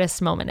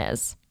proudest moment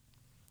is.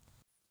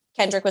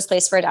 Kendrick was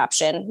placed for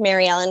adoption.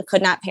 Maryellen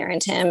could not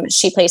parent him.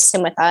 She placed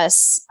him with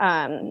us.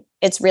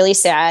 It's really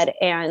sad,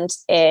 and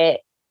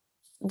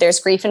there's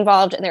grief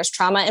involved and there's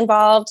trauma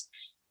involved,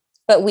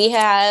 but we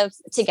have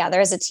together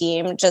as a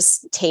team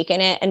just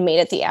taken it and made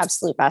it the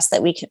absolute best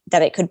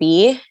that it could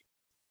be.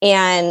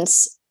 And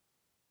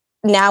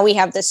now we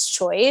have this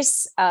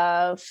choice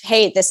of,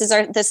 hey, this is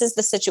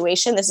the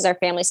situation. This is our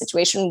family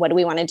situation. What do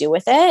we want to do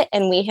with it?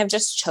 And we have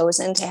just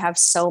chosen to have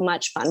so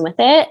much fun with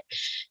it.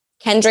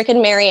 Kendrick and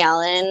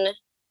Maryellen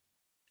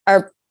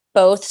are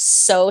both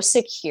so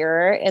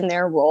secure in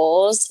their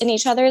roles in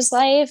each other's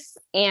life.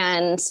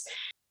 And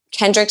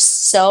Kendrick's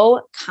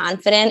so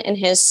confident in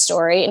his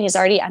story, and he's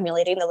already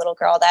emulating the little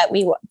girl that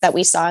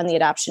we saw in the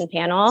adoption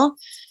panel.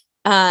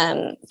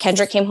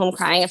 Kendrick came home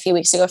crying a few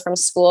weeks ago from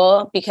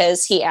school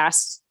because he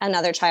asked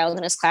another child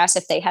in his class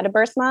if they had a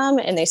birth mom,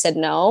 and they said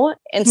no.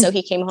 And so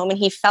he came home and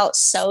he felt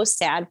so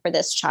sad for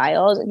this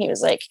child. And he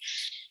was like,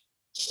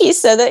 he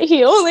said that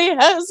he only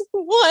has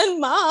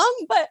one mom,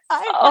 but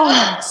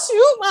I have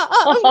two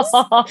moms.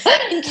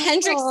 And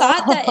Kendrick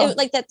thought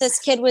that that this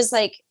kid was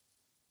like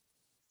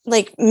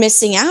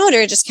missing out,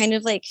 or just kind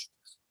of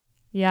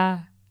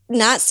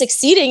not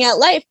succeeding at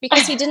life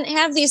because he didn't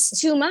have these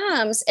two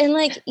moms. And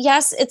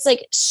yes, it's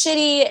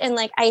shitty. And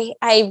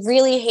I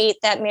really hate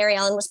that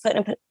Maryellen was put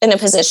in a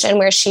position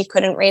where she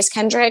couldn't raise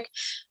Kendrick.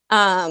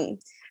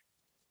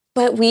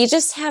 But we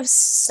just have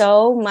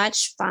so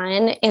much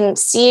fun in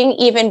seeing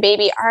even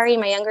baby Ari,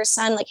 my younger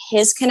son,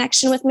 his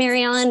connection with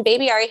Maryellen.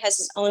 Baby Ari has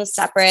his own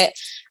separate.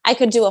 I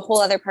could do a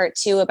whole other part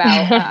too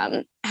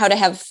about how to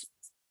have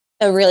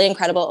a really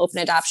incredible open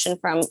adoption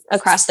from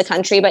across the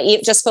country. But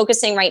just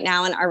focusing right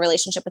now on our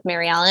relationship with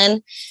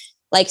Maryellen,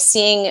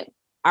 seeing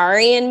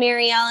Ari and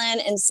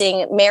Maryellen and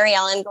seeing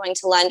Maryellen going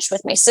to lunch with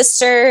my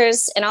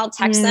sisters, and I'll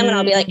text them and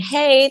I'll be like,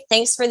 hey,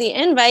 thanks for the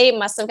invite.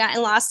 Must have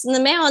gotten lost in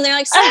the mail. And they're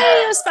like, sorry,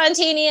 it was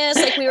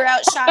spontaneous. We were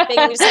out shopping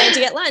and we decided to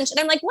get lunch.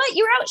 And I'm like, what?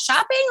 You were out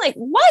shopping?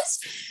 What?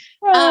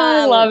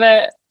 I love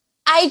it.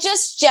 I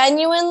just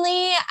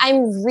genuinely,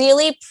 I'm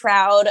really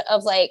proud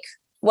of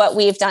what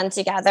we've done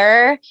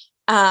together.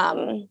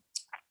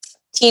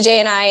 TJ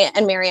and I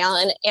and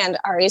Maryellen and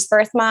Ari's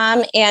birth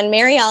mom, and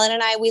Maryellen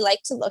and I, we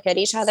like to look at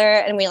each other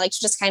and we like to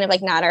just kind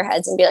of nod our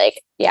heads and be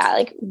like,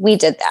 yeah, we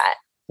did that.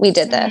 We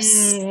did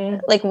this.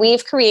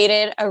 We've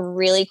created a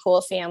really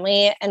cool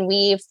family, and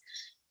we've,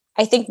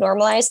 I think,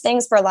 normalized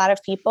things for a lot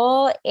of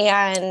people,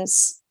 and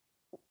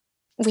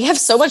we have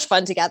so much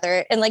fun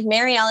together. And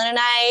Maryellen and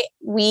I,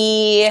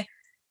 we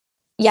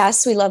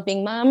love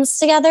being moms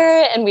together,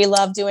 and we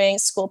love doing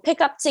school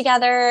pickup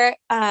together.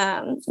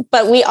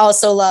 But we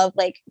also love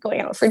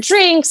going out for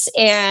drinks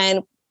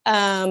and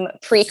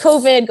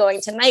pre-COVID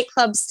going to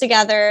nightclubs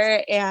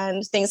together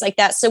and things like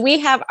that. So we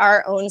have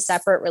our own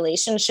separate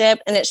relationship,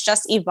 and it's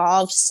just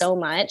evolved so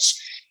much.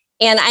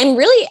 And I'm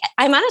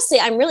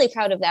really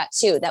proud of that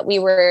too, that we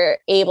were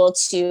able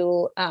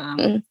to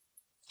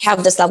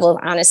have this level of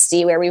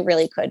honesty where we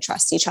really could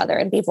trust each other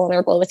and be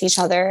vulnerable with each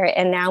other.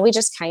 And now we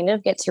just kind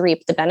of get to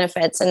reap the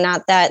benefits, and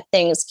not that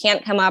things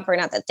can't come up or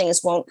not that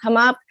things won't come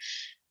up.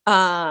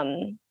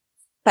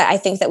 But I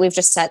think that we've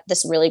just set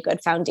this really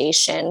good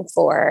foundation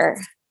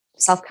for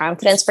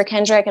self-confidence for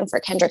Kendrick and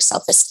for Kendrick's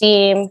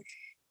self-esteem,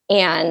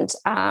 and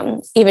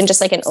even just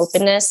an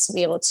openness to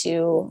be able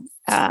to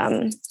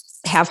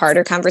have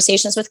harder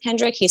conversations with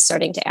Kendrick. He's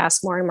starting to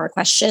ask more and more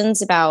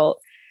questions about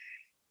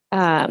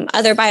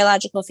other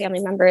biological family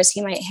members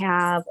he might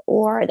have,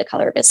 or the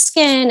color of his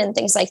skin and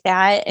things like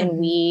that. And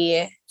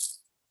we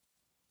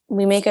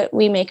make a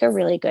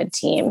really good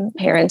team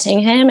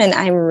parenting him. And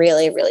I'm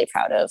really, really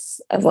proud of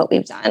what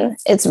we've done.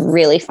 It's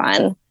really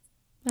fun.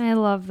 I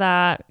love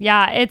that.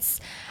 Yeah,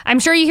 I'm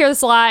sure you hear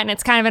this a lot, and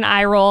it's kind of an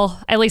eye roll.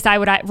 At least I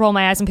would roll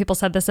my eyes when people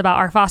said this about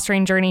our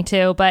fostering journey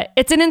too, but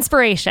it's an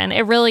inspiration.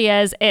 It really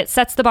is. It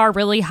sets the bar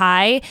really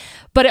high,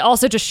 but it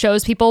also just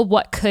shows people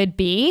what could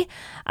be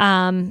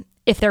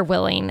if they're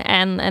willing.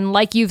 And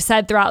like you've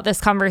said throughout this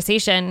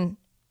conversation,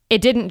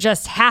 it didn't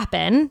just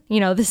happen.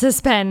 This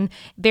has been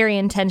very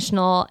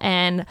intentional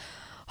and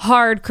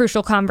hard,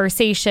 crucial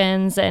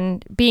conversations,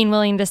 and being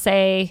willing to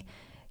say,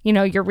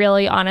 your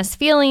really honest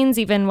feelings,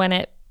 even when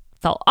it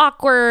felt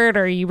awkward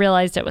or you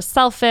realized it was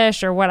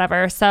selfish or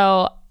whatever.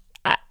 So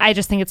I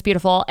just think it's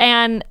beautiful.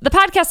 And the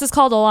podcast is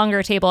called A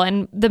Longer Table.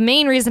 And the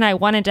main reason I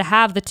wanted to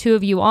have the two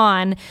of you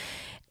on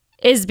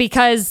is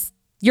because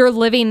you're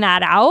living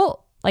that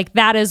out. Like,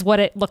 that is what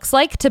it looks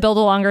like to build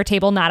a longer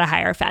table, not a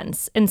higher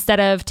fence. Instead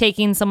of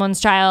taking someone's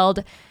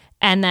child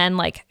and then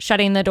like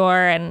shutting the door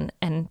and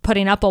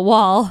putting up a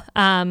wall,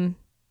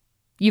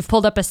 you've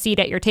pulled up a seat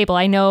at your table.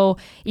 I know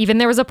even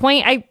there was a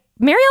point,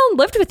 Maryellen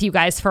lived with you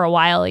guys for a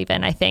while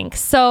even, I think.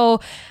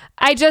 So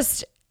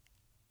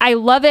I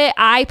love it.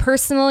 I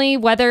personally,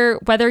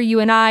 whether you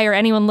and I or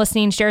anyone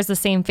listening shares the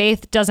same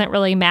faith doesn't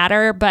really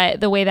matter.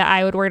 But the way that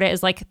I would word it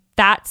is like,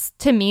 that's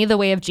to me the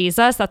way of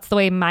Jesus. That's the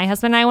way my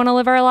husband and I want to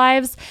live our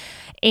lives.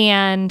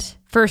 And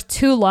for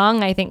too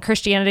long, I think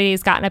Christianity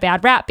has gotten a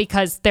bad rap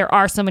because there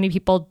are so many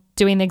people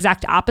doing the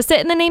exact opposite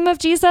in the name of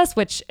Jesus,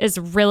 which is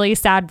really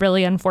sad,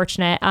 really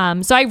unfortunate.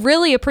 So I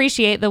really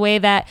appreciate the way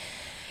that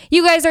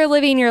you guys are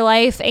living your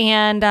life.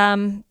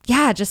 And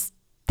just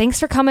thanks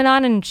for coming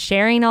on and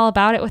sharing all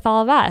about it with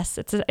all of us.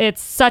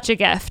 It's such a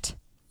gift.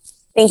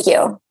 Thank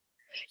you.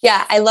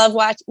 Yeah, I love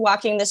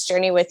walking this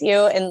journey with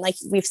you. And like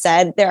we've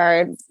said, there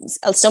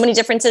are so many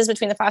differences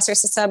between the foster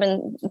system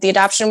and the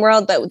adoption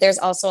world, but there's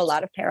also a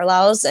lot of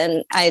parallels.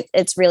 And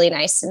it's really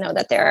nice to know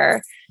that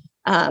there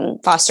are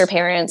foster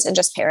parents and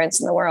just parents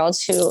in the world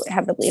who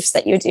have the beliefs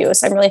that you do.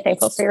 So I'm really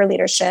thankful for your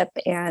leadership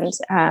and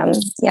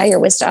your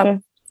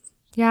wisdom.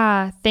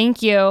 Yeah,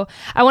 thank you.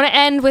 I want to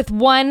end with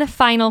one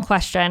final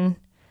question,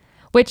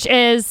 which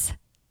is,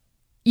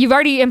 you've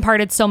already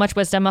imparted so much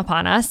wisdom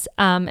upon us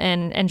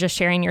and just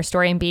sharing your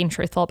story and being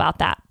truthful about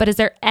that. But is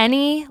there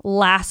any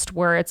last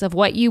words of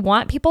what you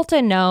want people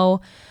to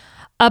know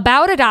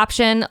about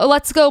adoption?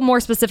 Let's go more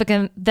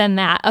specific than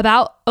that,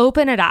 about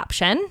open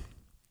adoption,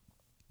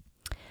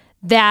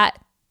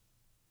 that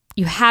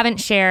you haven't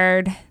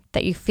shared,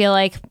 that you feel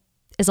like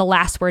is a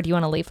last word you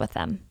want to leave with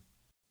them?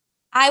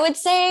 I would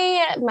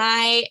say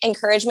my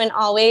encouragement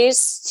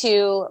always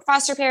to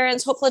foster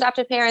parents, hopeful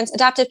adoptive parents,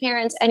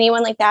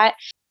 anyone like that.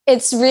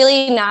 It's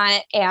really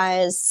not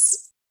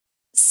as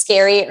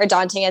scary or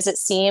daunting as it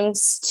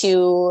seems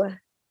to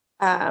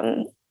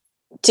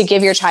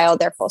give your child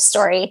their full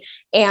story,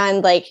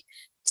 and like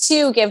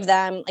to give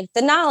them like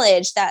the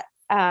knowledge that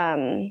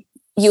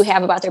you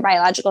have about their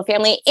biological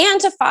family, and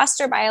to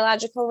foster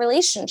biological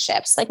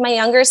relationships. Like my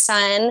younger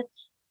son,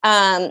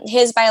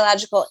 his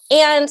biological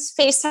aunt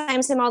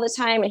FaceTimes him all the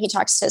time, and he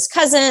talks to his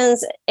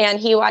cousins and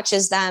he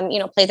watches them,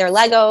 play their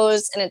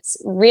Legos. And it's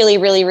really,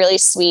 really, really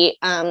sweet.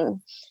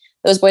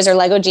 Those boys are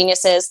Lego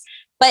geniuses,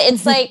 but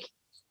it's like,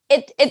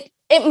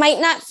 it might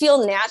not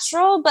feel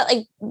natural, but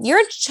like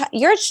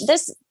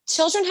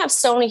children have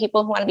so many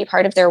people who want to be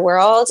part of their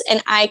world.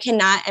 And I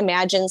cannot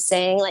imagine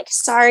saying like,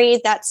 sorry,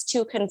 that's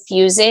too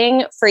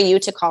confusing for you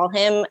to call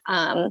him,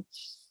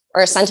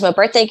 or send him a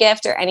birthday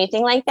gift or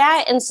anything like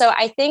that. And so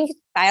I think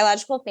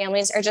biological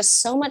families are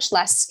just so much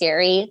less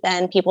scary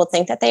than people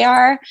think that they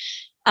are.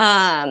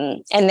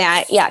 And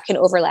that, can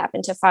overlap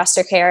into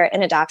foster care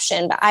and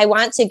adoption. But I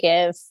want to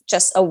give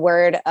just a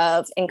word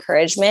of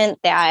encouragement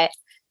that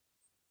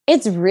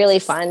it's really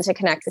fun to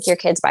connect with your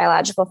kid's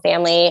biological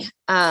family.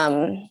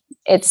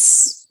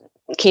 It's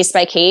case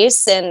by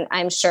case, and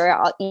I'm sure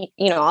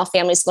all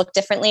families look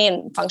differently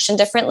and function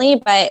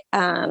differently, but,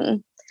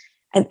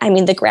 I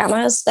mean, the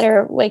grandmas that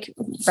are like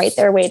right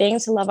there waiting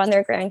to love on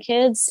their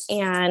grandkids,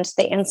 and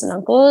the aunts and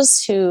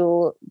uncles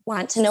who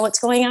want to know what's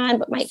going on,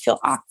 but might feel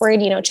awkward,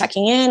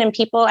 checking in, and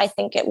people I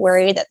think get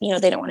worried that,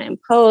 they don't want to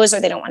impose or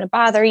they don't want to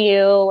bother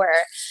you, or,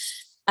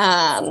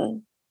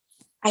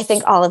 I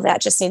think all of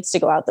that just needs to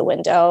go out the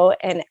window.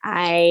 And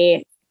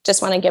I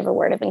just want to give a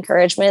word of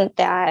encouragement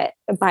that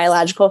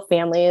biological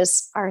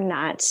families are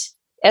not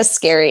as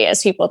scary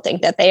as people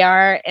think that they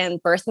are.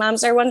 And birth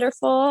moms are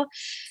wonderful.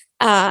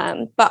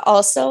 But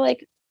also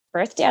like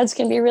birth dads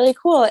can be really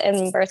cool,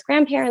 and birth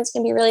grandparents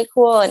can be really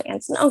cool, and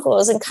aunts and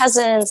uncles and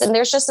cousins. And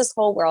there's just this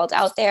whole world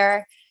out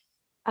there.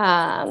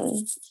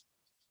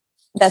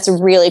 That's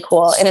really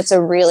cool. And it's a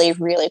really,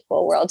 really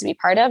cool world to be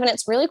part of. And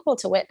it's really cool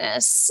to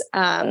witness.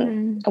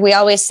 We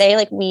always say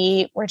like,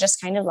 we're just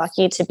kind of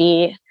lucky to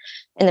be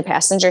in the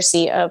passenger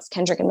seat of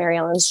Kendrick and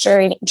Maryellen's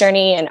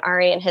journey and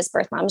Ari and his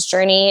birth mom's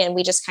journey. And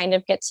we just kind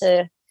of get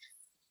to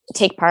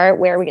take part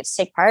where we get to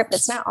take part, but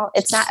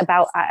it's not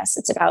about us.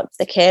 It's about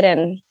the kid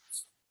and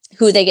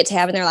who they get to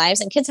have in their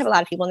lives. And kids have a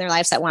lot of people in their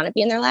lives that want to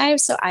be in their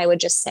lives. So I would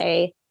just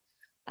say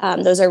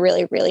those are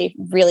really, really,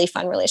 really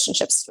fun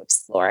relationships to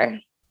explore.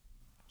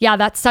 Yeah,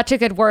 that's such a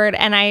good word.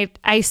 And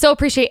I so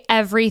appreciate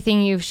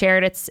everything you've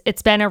shared.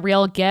 It's been a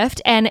real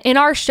gift. And in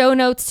our show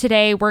notes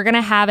today, we're going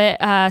to have it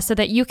so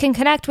that you can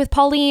connect with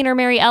Pauline or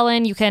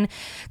Maryellen. You can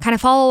kind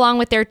of follow along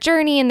with their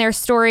journey and their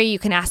story. You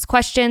can ask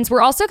questions.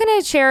 We're also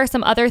going to share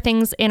some other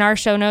things in our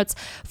show notes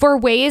for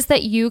ways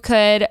that you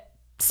could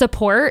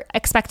support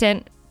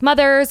expectant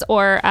mothers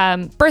or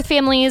birth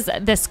families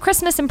this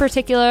Christmas in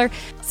particular.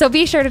 So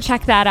be sure to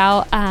check that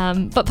out.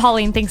 But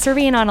Pauline, thanks for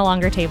being on A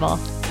Longer Table.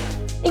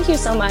 Thank you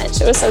so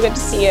much. It was so good to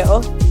see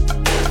you.